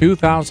 6th,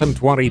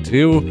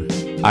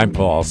 2022. I'm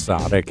Paul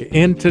Sadek.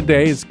 In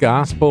today's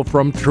Gospel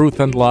from Truth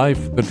and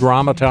Life, the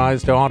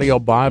dramatized audio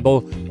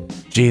Bible,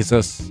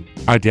 Jesus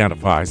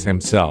identifies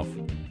himself.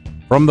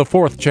 From the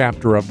 4th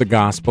chapter of the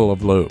Gospel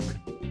of Luke.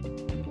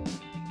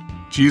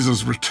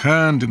 Jesus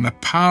returned in the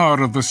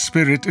power of the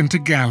Spirit into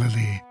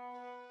Galilee,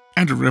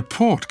 and a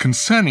report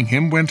concerning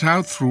him went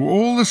out through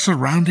all the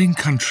surrounding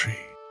country.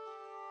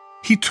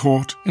 He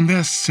taught in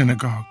their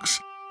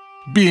synagogues,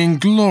 being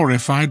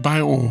glorified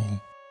by all.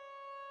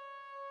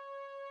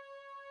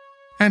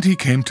 And he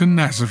came to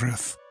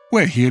Nazareth,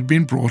 where he had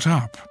been brought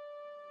up.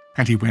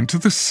 And he went to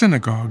the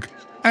synagogue,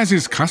 as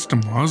his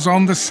custom was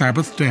on the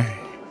Sabbath day.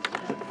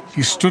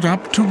 He stood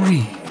up to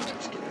read,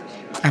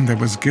 and there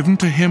was given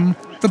to him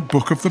the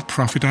book of the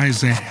prophet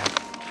Isaiah.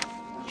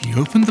 He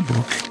opened the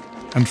book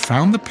and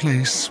found the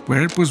place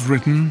where it was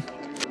written,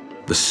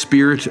 "The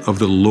Spirit of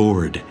the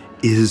Lord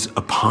is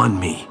upon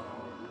me,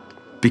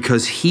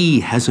 because he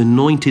has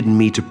anointed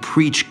me to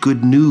preach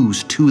good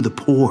news to the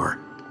poor.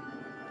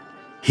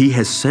 He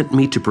has sent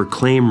me to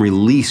proclaim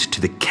release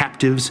to the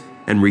captives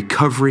and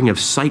recovering of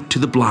sight to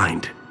the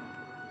blind,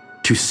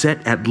 to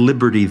set at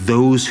liberty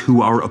those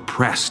who are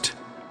oppressed,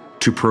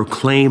 to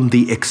proclaim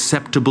the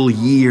acceptable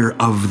year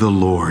of the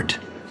Lord."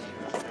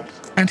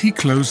 And he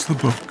closed the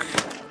book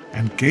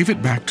and gave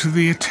it back to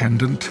the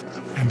attendant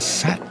and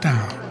sat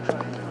down.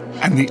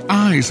 And the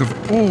eyes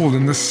of all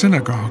in the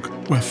synagogue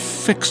were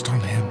fixed on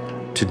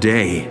him.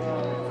 Today,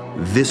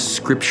 this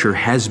scripture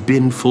has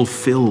been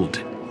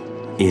fulfilled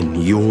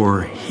in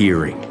your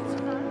hearing.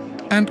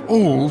 And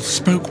all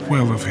spoke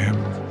well of him,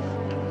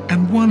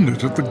 and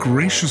wondered at the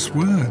gracious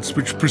words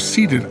which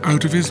proceeded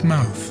out of his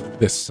mouth.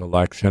 This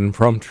selection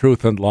from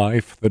Truth and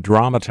Life, the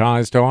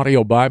dramatized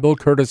audio Bible,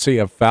 courtesy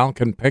of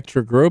Falcon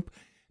Picture Group.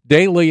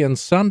 Daily and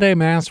Sunday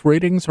Mass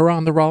readings are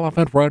on the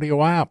Relevant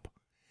Radio app.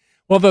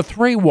 Well, the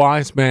three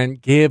wise men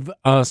give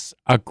us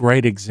a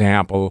great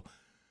example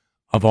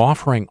of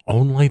offering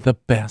only the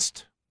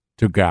best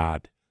to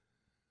God.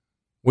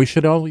 We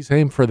should always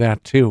aim for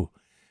that, too.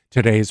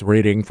 Today's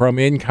reading from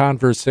In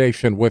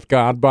Conversation with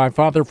God by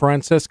Father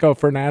Francisco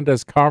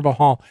Fernandez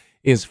Carvajal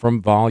is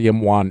from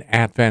Volume 1,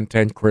 Advent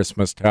and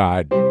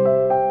Christmastide.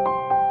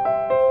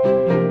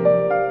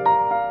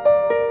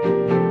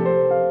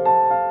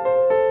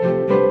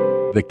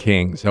 The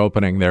kings,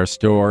 opening their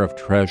store of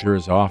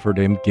treasures, offered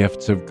him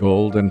gifts of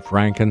gold and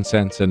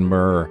frankincense and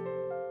myrrh.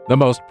 The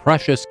most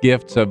precious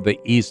gifts of the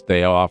East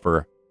they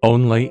offer,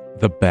 only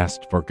the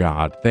best for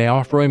God. They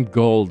offer him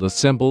gold, a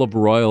symbol of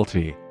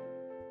royalty.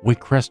 We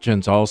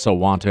Christians also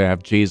want to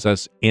have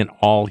Jesus in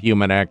all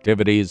human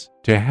activities,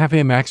 to have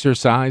him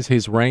exercise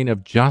his reign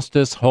of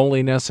justice,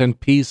 holiness, and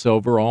peace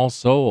over all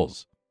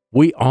souls.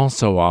 we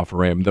also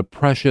offer him the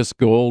precious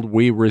gold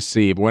we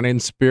receive when in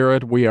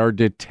spirit we are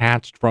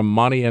detached from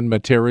money and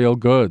material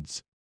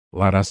goods.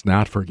 Let us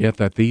not forget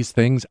that these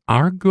things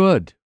are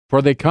good,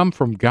 for they come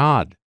from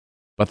God.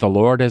 But the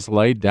Lord has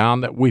laid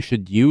down that we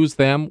should use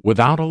them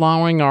without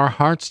allowing our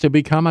hearts to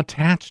become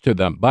attached to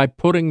them, by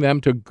putting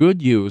them to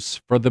good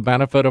use for the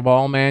benefit of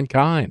all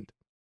mankind.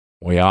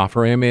 We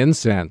offer him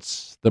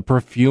incense, the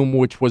perfume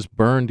which was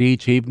burned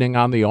each evening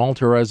on the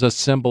altar as a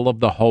symbol of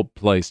the hope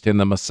placed in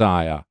the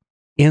Messiah.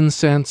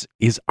 Incense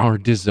is our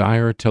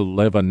desire to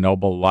live a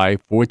noble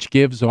life which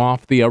gives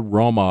off the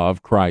aroma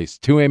of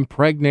Christ. To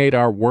impregnate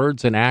our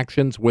words and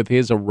actions with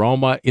his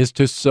aroma is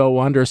to sow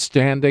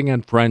understanding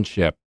and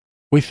friendship.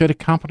 We should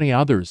accompany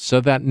others so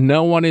that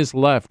no one is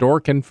left or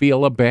can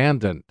feel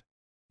abandoned.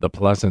 The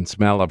pleasant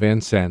smell of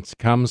incense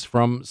comes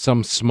from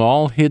some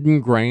small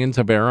hidden grains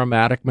of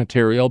aromatic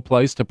material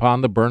placed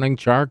upon the burning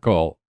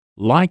charcoal.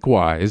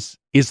 Likewise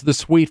is the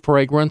sweet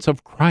fragrance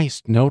of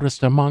Christ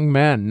noticed among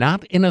men,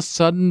 not in a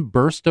sudden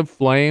burst of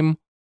flame,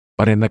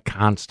 but in the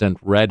constant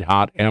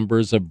red-hot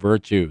embers of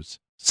virtues,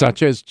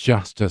 such as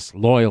justice,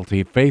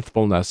 loyalty,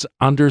 faithfulness,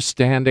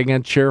 understanding,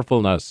 and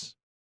cheerfulness.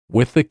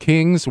 With the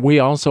kings we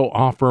also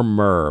offer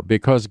myrrh,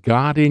 because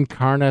God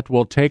incarnate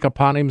will take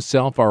upon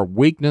himself our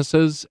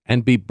weaknesses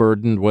and be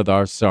burdened with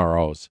our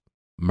sorrows.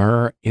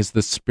 Myrrh is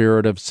the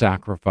spirit of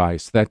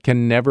sacrifice that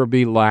can never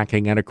be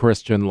lacking in a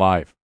Christian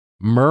life.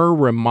 Myrrh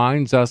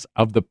reminds us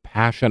of the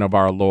passion of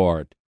our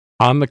Lord.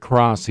 On the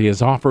cross he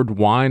is offered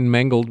wine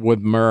mingled with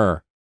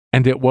myrrh,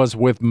 and it was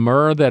with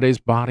myrrh that his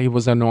body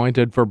was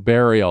anointed for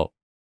burial.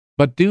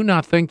 But do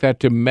not think that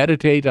to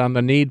meditate on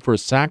the need for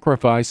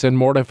sacrifice and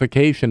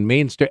mortification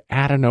means to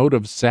add a note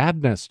of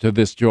sadness to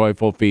this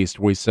joyful feast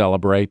we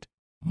celebrate.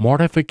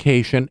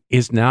 Mortification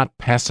is not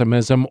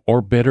pessimism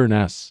or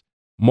bitterness.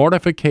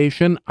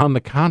 Mortification, on the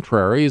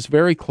contrary, is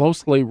very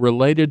closely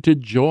related to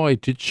joy,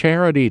 to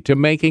charity, to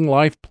making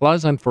life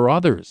pleasant for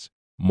others.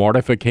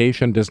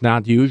 Mortification does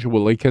not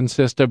usually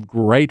consist of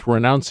great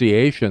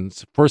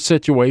renunciations, for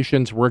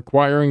situations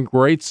requiring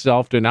great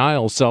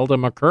self-denial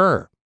seldom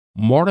occur.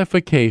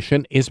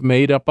 Mortification is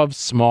made up of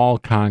small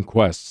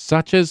conquests,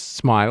 such as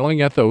smiling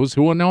at those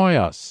who annoy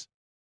us,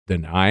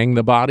 denying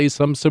the body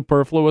some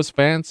superfluous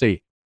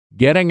fancy,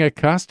 getting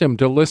accustomed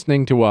to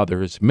listening to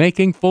others,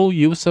 making full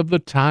use of the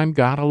time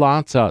God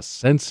allots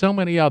us, and so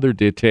many other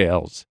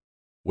details.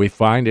 We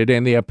find it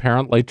in the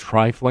apparently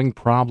trifling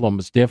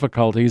problems,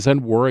 difficulties,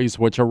 and worries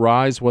which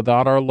arise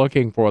without our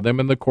looking for them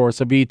in the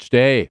course of each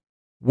day.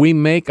 We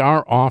make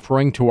our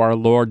offering to our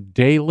Lord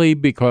daily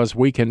because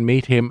we can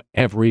meet him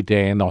every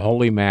day in the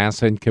Holy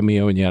Mass and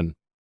Communion.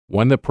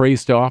 When the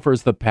priest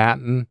offers the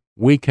paten,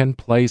 we can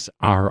place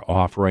our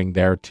offering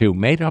there too,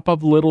 made up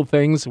of little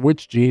things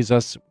which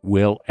Jesus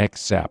will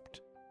accept.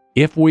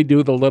 If we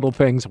do the little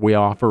things we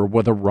offer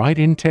with a right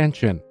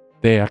intention,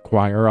 they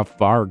acquire a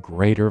far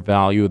greater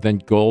value than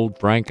gold,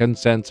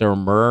 frankincense, or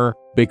myrrh,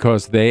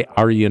 because they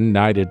are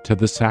united to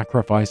the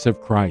sacrifice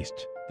of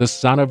Christ, the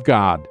Son of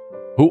God,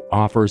 who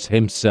offers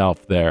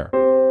himself there.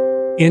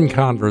 In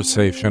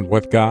Conversation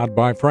with God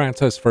by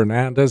Francis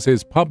Fernandez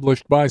is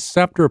published by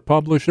Scepter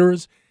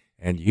Publishers,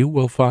 and you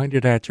will find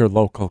it at your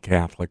local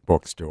Catholic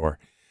bookstore.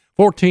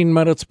 14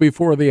 minutes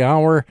before the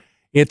hour,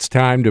 it's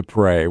time to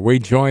pray. We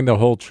join the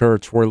whole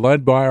church. We're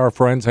led by our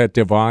friends at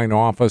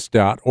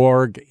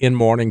divineoffice.org in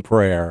morning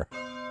prayer.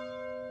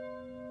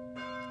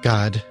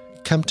 God,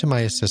 come to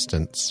my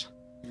assistance.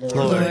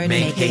 Lord,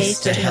 make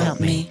haste to help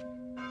me.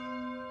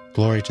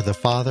 Glory to the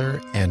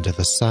Father, and to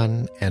the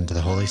Son, and to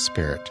the Holy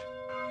Spirit.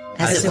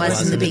 As it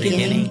was in the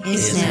beginning,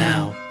 is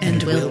now,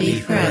 and will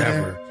be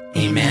forever.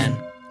 Amen.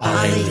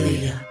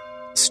 Alleluia.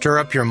 Stir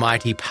up your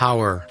mighty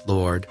power,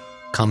 Lord.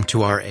 Come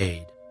to our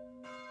aid.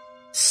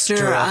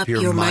 Stir up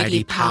your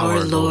mighty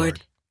power,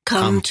 Lord.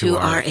 Come to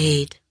our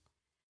aid.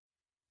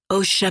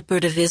 O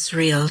Shepherd of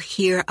Israel,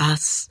 hear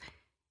us.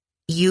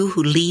 You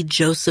who lead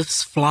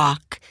Joseph's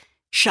flock,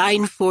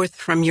 shine forth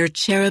from your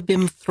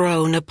cherubim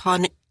throne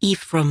upon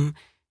Ephraim,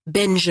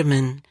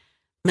 Benjamin,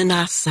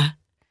 Manasseh.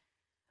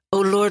 O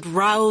Lord,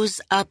 rouse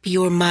up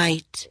your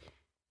might.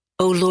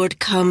 O Lord,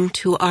 come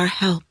to our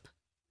help.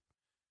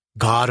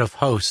 God of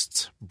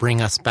hosts,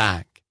 bring us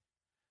back.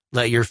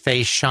 Let your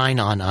face shine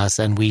on us,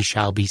 and we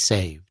shall be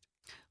saved.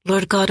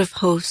 Lord God of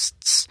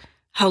hosts,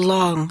 how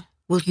long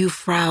will you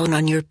frown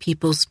on your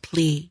people's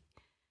plea?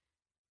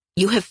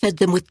 You have fed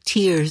them with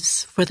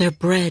tears for their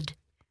bread,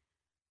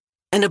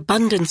 an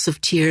abundance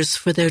of tears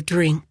for their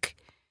drink.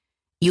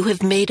 You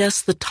have made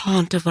us the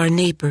taunt of our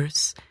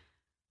neighbors.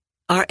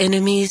 Our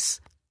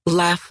enemies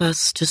laugh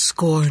us to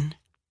scorn.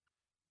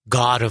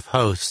 God of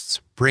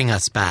hosts, bring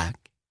us back.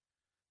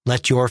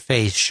 Let your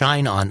face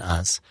shine on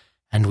us,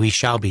 and we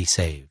shall be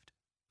saved.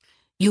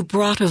 You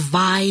brought a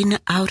vine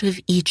out of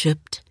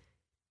Egypt.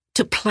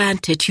 To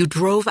plant it, you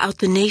drove out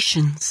the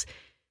nations.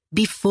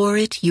 Before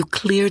it, you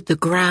cleared the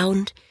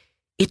ground.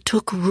 It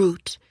took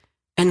root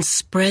and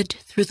spread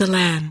through the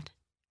land.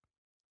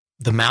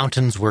 The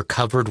mountains were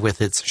covered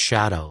with its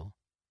shadow,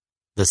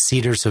 the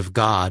cedars of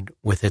God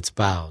with its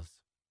boughs.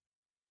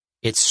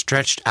 It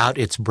stretched out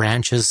its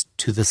branches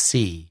to the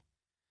sea.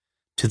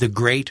 To the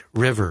great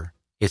river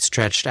it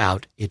stretched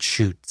out its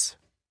shoots.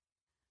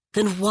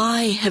 Then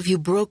why have you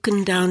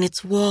broken down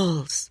its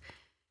walls?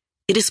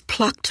 It is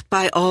plucked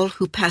by all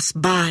who pass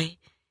by.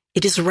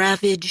 It is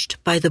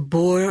ravaged by the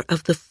boar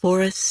of the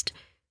forest,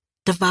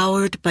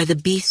 devoured by the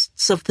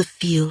beasts of the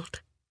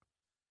field.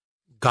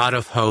 God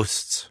of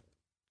hosts,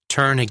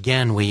 turn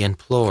again, we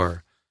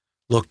implore.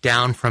 Look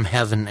down from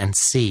heaven and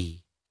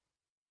see.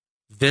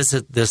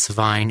 Visit this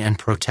vine and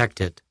protect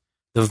it,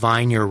 the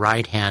vine your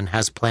right hand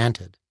has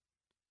planted.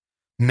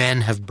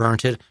 Men have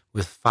burnt it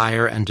with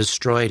fire and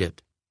destroyed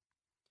it.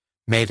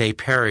 May they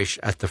perish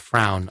at the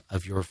frown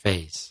of your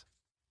face.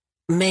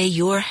 May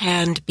your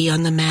hand be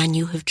on the man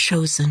you have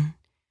chosen,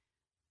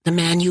 the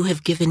man you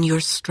have given your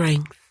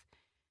strength,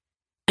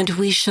 and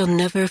we shall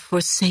never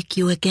forsake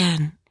you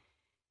again.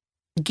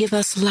 Give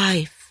us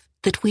life,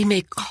 that we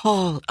may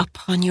call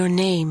upon your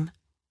name.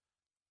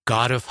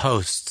 God of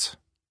hosts,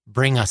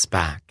 bring us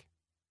back.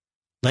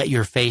 Let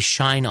your face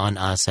shine on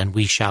us, and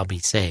we shall be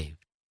saved.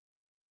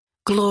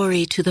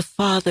 Glory to the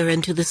Father,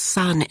 and to the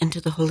Son, and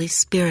to the Holy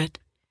Spirit,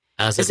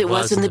 as it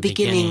was in the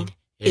beginning,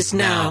 is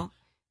now,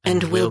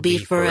 and will be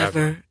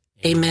forever.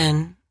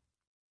 Amen.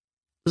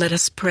 Let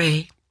us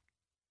pray.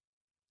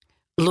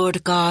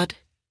 Lord God,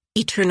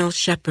 eternal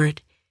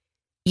shepherd,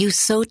 you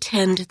so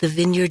tend the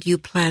vineyard you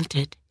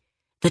planted,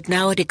 that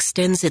now it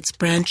extends its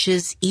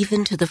branches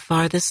even to the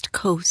farthest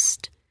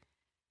coast.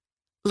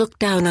 Look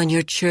down on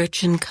your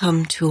church and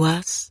come to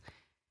us.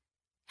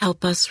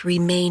 Help us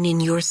remain in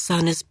your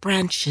Son as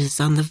branches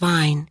on the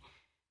vine,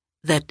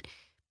 that,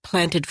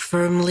 planted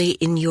firmly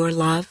in your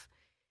love,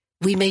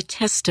 we may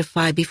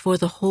testify before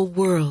the whole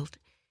world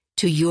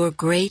to your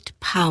great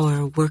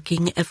power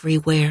working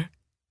everywhere.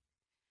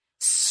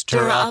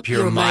 Stir up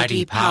your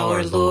mighty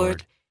power,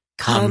 Lord.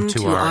 Come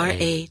to our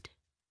aid.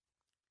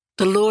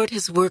 The Lord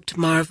has worked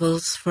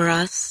marvels for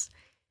us.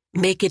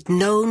 Make it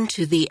known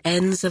to the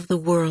ends of the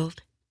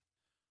world.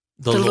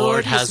 The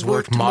Lord has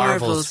worked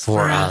marvels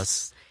for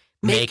us.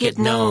 Make it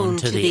known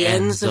to the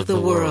ends of the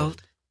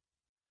world.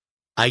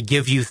 I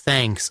give you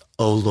thanks,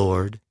 O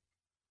Lord,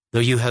 though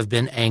you have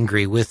been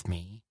angry with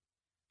me.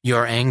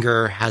 Your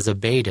anger has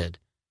abated,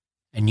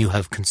 and you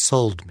have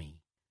consoled me.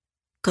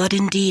 God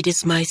indeed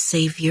is my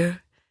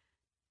Savior.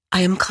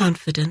 I am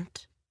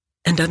confident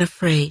and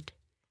unafraid.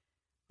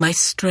 My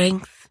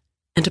strength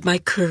and my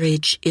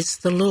courage is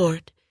the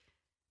Lord,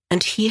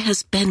 and he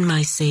has been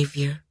my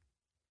Savior.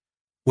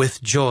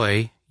 With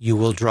joy you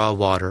will draw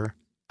water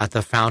at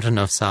the fountain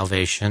of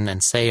salvation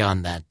and say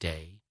on that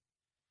day,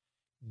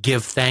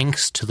 give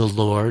thanks to the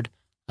Lord,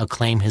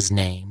 acclaim his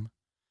name.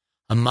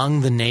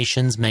 Among the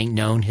nations make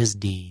known his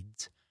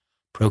deeds.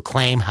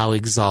 Proclaim how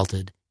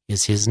exalted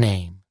is his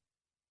name.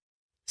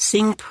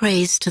 Sing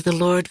praise to the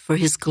Lord for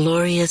his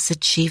glorious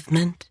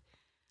achievement.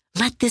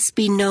 Let this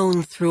be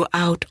known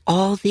throughout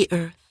all the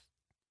earth.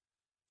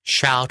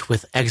 Shout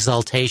with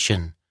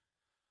exultation,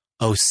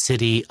 O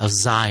city of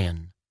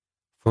Zion,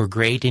 for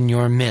great in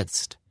your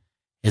midst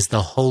is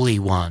the Holy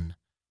One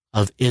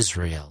of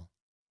Israel.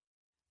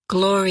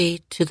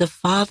 Glory to the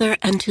Father,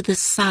 and to the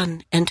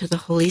Son, and to the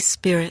Holy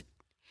Spirit,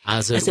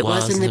 as it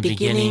was in the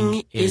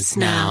beginning, is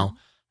now,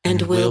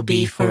 and will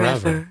be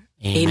forever.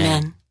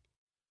 Amen.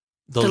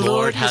 The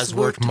Lord has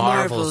worked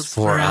marvels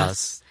for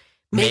us.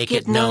 Make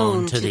it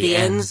known to the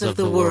ends of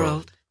the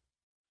world.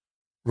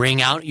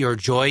 Ring out your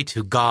joy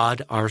to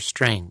God our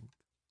strength.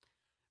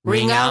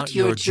 Ring out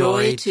your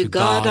joy to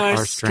God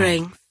our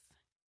strength.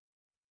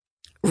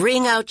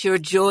 Ring out your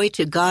joy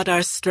to God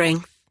our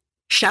strength.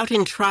 Shout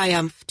in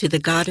triumph to the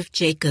God of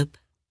Jacob.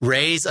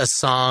 Raise a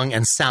song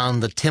and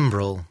sound the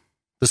timbrel,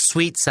 the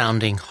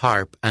sweet-sounding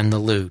harp and the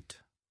lute.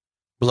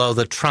 Blow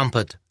the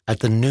trumpet at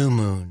the new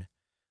moon,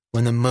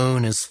 when the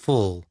moon is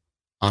full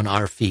on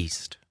our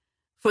feast.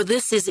 For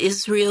this is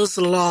Israel's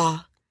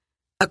law,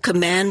 a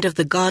command of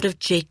the God of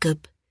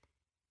Jacob.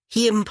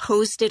 He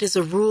imposed it as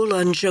a rule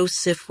on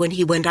Joseph when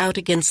he went out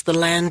against the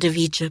land of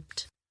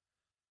Egypt.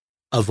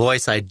 A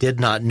voice I did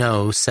not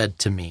know said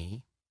to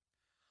me,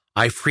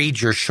 I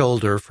freed your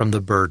shoulder from the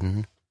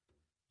burden.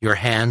 Your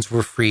hands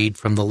were freed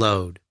from the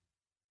load.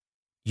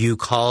 You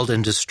called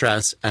in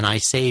distress, and I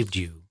saved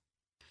you.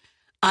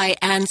 I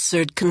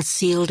answered,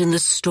 concealed in the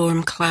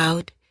storm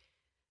cloud.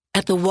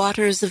 At the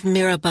waters of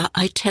Meribah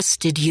I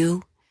tested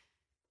you.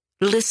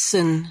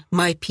 Listen,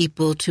 my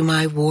people, to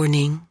my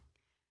warning.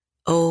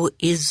 O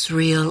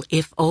Israel,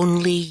 if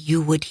only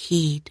you would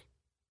heed.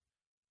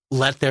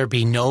 Let there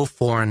be no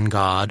foreign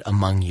god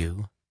among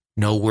you,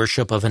 no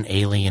worship of an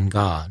alien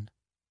god.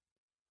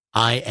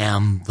 I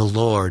am the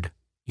Lord,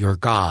 your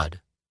God,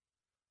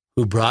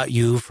 who brought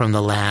you from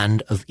the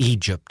land of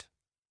Egypt.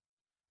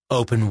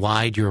 Open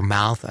wide your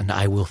mouth, and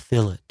I will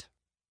fill it.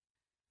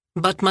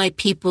 But my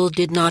people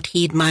did not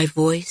heed my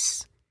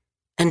voice,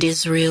 and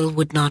Israel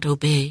would not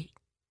obey.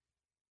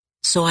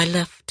 So I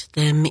left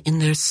them in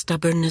their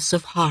stubbornness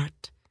of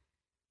heart,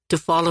 to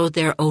follow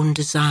their own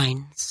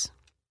designs.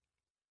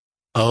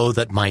 Oh,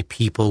 that my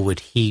people would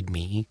heed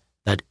me,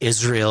 that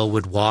Israel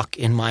would walk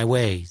in my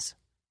ways.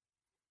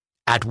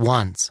 At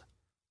once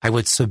I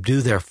would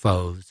subdue their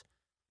foes,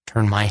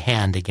 turn my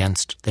hand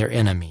against their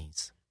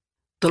enemies.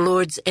 The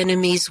Lord's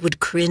enemies would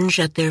cringe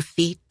at their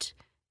feet,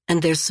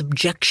 and their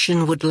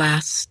subjection would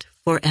last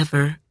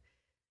forever.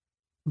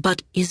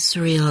 But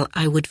Israel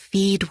I would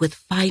feed with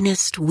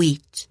finest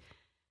wheat,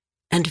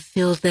 and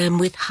fill them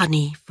with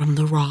honey from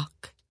the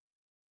rock.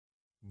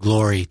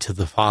 Glory to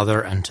the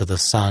Father, and to the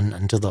Son,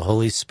 and to the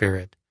Holy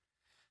Spirit.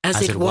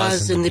 As it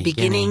was in the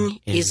beginning,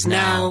 is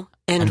now,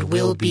 and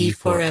will be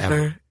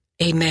forever.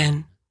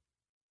 Amen.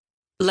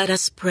 Let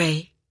us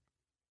pray.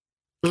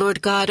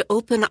 Lord God,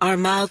 open our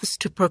mouths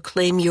to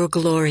proclaim your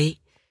glory.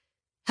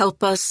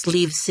 Help us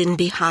leave sin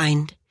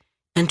behind,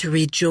 and to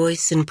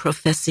rejoice in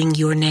professing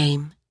your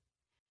name.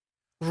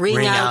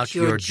 Ring out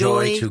your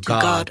joy to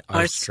God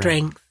our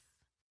strength.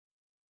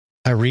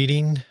 A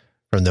reading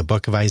from the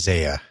book of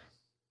Isaiah.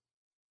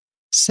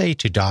 Say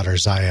to daughter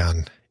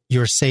Zion,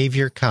 your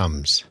Savior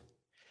comes.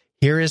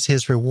 Here is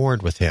his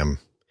reward with him,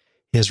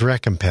 his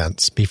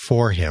recompense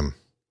before him.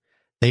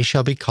 They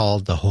shall be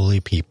called the holy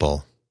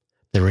people,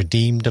 the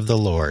redeemed of the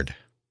Lord.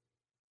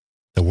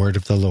 The word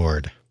of the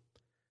Lord.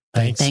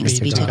 Thanks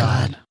be to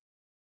God.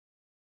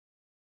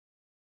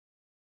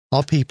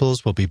 All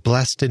peoples will be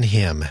blessed in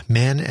him,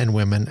 men and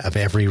women of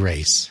every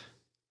race.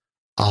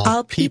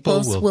 All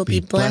peoples will be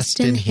blessed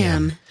in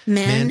him,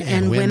 men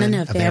and women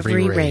of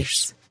every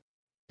race.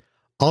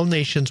 All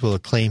nations will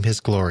acclaim his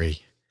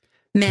glory,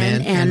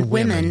 men and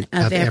women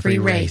of every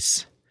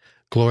race.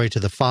 Glory to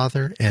the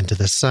Father, and to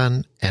the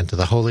Son, and to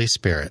the Holy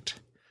Spirit.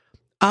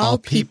 All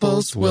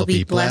peoples will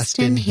be blessed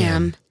in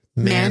him,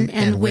 men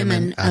and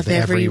women of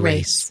every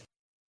race.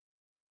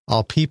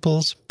 All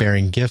peoples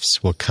bearing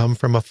gifts will come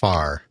from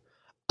afar.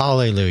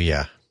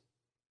 Alleluia.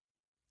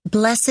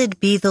 Blessed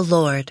be the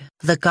Lord,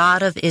 the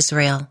God of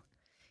Israel.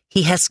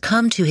 He has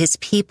come to his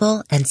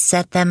people and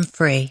set them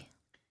free.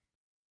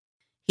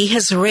 He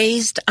has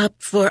raised up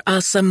for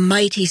us a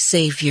mighty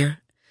Savior,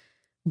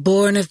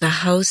 born of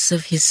the house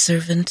of his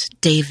servant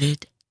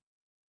David.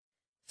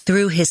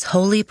 Through his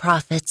holy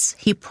prophets,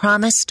 he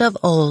promised of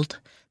old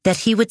that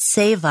he would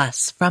save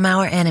us from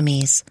our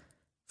enemies,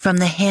 from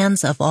the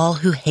hands of all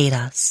who hate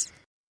us.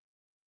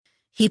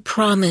 He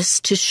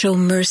promised to show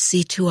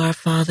mercy to our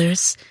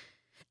fathers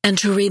and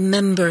to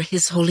remember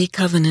his holy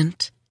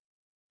covenant.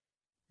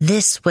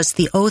 This was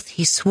the oath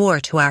he swore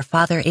to our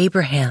father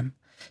Abraham,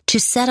 to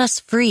set us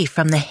free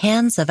from the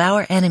hands of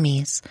our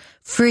enemies,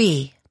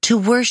 free to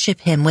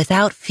worship him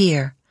without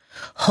fear,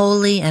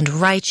 holy and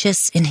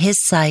righteous in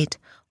his sight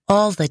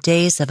all the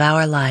days of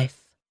our life.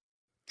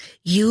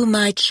 You,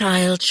 my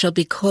child, shall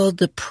be called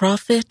the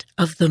prophet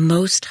of the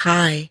Most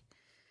High,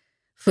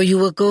 for you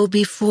will go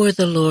before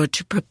the Lord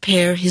to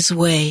prepare his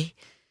way,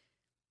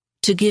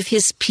 to give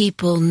his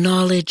people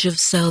knowledge of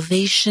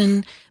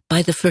salvation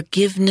by the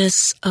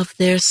forgiveness of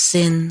their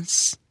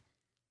sins.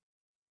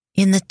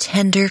 In the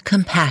tender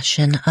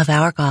compassion of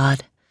our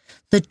God,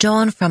 the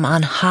dawn from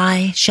on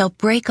high shall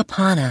break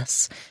upon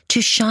us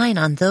to shine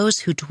on those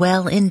who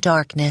dwell in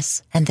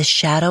darkness and the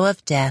shadow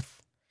of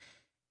death,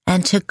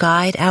 and to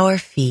guide our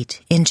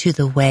feet into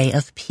the way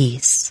of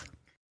peace.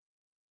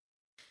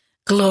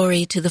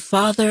 Glory to the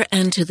Father,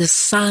 and to the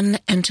Son,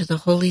 and to the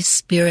Holy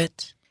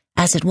Spirit.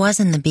 As it was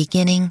in the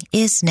beginning,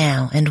 is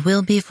now, and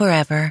will be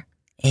forever.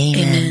 Amen.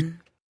 Amen.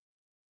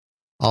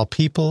 All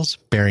peoples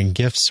bearing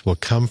gifts will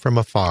come from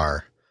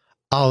afar.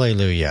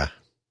 Alleluia.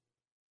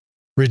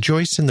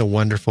 Rejoice in the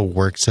wonderful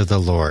works of the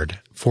Lord,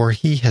 for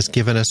he has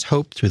given us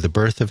hope through the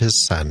birth of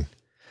his Son.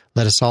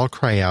 Let us all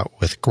cry out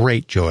with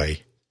great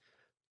joy.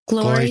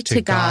 Glory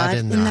to God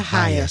in the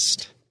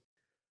highest.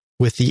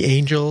 With the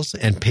angels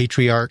and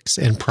patriarchs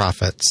and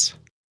prophets,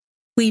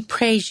 we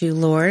praise you,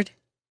 Lord.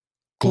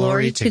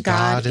 Glory to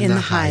God in the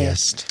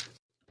highest.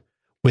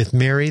 With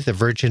Mary, the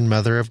Virgin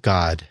Mother of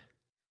God,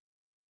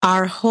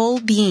 our whole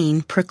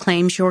being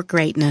proclaims your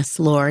greatness,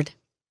 Lord.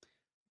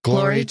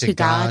 Glory to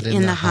God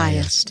in the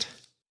highest.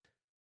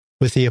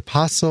 With the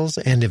apostles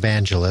and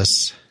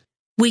evangelists,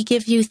 we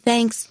give you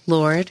thanks,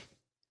 Lord.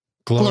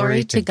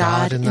 Glory to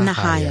God in the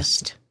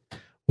highest.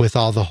 With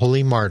all the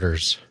holy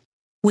martyrs,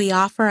 we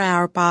offer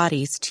our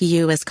bodies to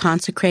you as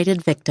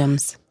consecrated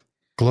victims.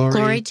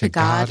 Glory to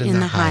God in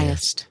the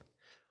highest.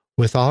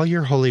 With all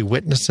your holy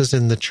witnesses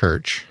in the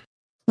Church,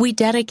 we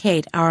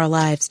dedicate our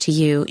lives to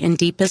you in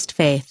deepest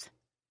faith.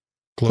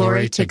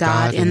 Glory to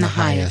God in the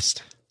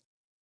highest.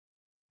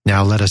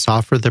 Now let us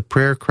offer the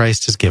prayer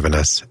Christ has given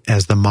us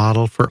as the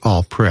model for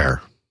all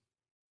prayer.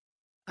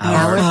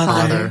 Our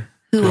Father,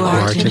 who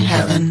art in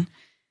heaven,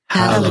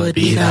 hallowed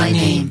be thy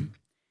name.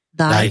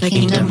 Thy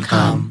kingdom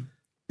come,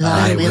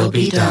 thy will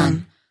be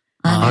done,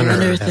 on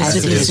earth as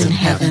it is in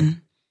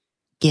heaven.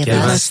 Give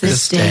us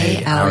this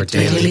day our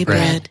daily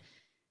bread,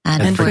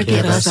 and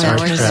forgive us our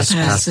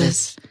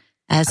trespasses,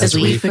 as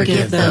we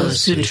forgive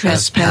those who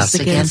trespass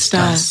against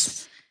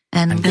us.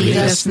 And lead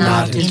us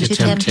not into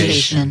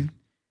temptation,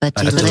 but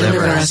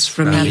deliver us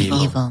from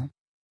evil.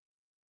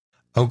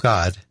 O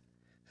God,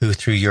 who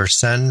through your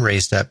Son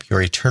raised up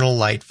your eternal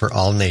light for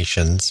all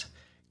nations,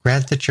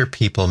 grant that your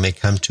people may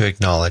come to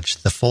acknowledge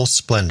the full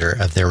splendor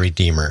of their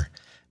Redeemer,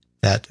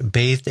 that,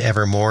 bathed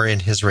evermore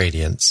in his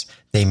radiance,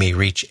 they may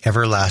reach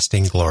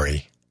everlasting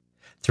glory.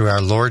 Through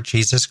our Lord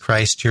Jesus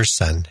Christ, your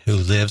Son, who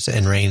lives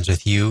and reigns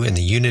with you in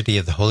the unity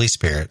of the Holy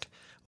Spirit,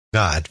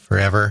 God,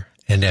 forever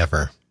and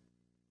ever.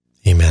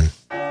 Amen.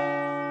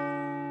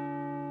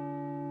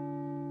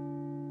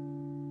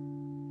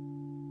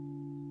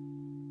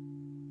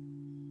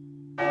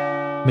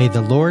 May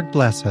the Lord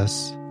bless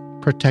us,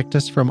 protect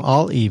us from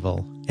all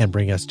evil, and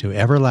bring us to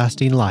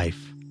everlasting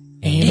life.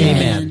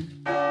 Amen.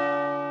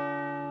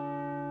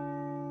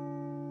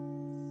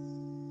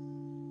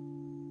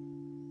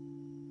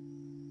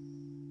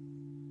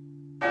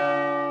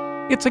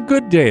 It's a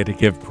good day to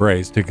give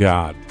praise to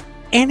God.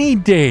 Any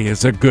day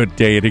is a good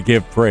day to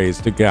give praise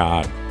to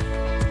God.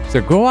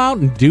 So go out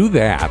and do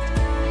that.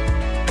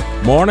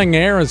 Morning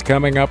Air is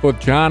coming up with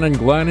John and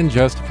Glenn in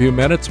just a few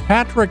minutes.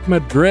 Patrick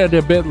Madrid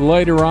a bit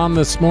later on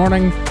this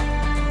morning.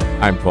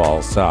 I'm Paul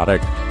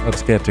Sadek.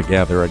 Let's get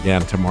together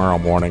again tomorrow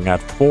morning at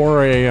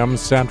 4 a.m.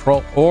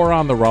 Central or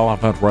on the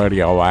Relevant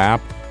Radio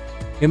app.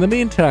 In the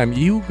meantime,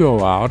 you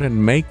go out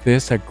and make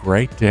this a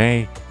great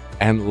day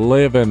and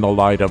live in the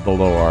light of the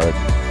Lord.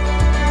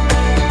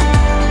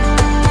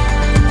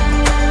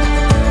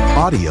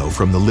 Audio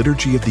from the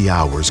Liturgy of the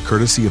Hours,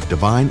 courtesy of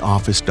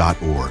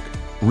DivineOffice.org.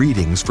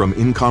 Readings from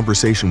In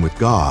Conversation with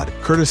God,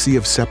 courtesy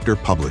of Scepter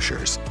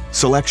Publishers.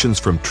 Selections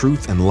from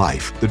Truth and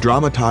Life, the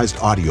dramatized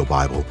audio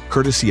Bible,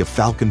 courtesy of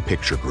Falcon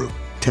Picture Group.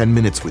 10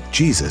 Minutes with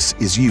Jesus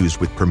is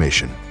used with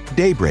permission.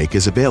 Daybreak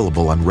is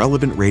available on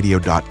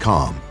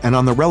RelevantRadio.com and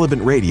on the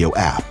Relevant Radio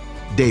app.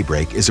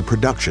 Daybreak is a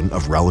production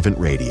of Relevant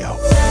Radio.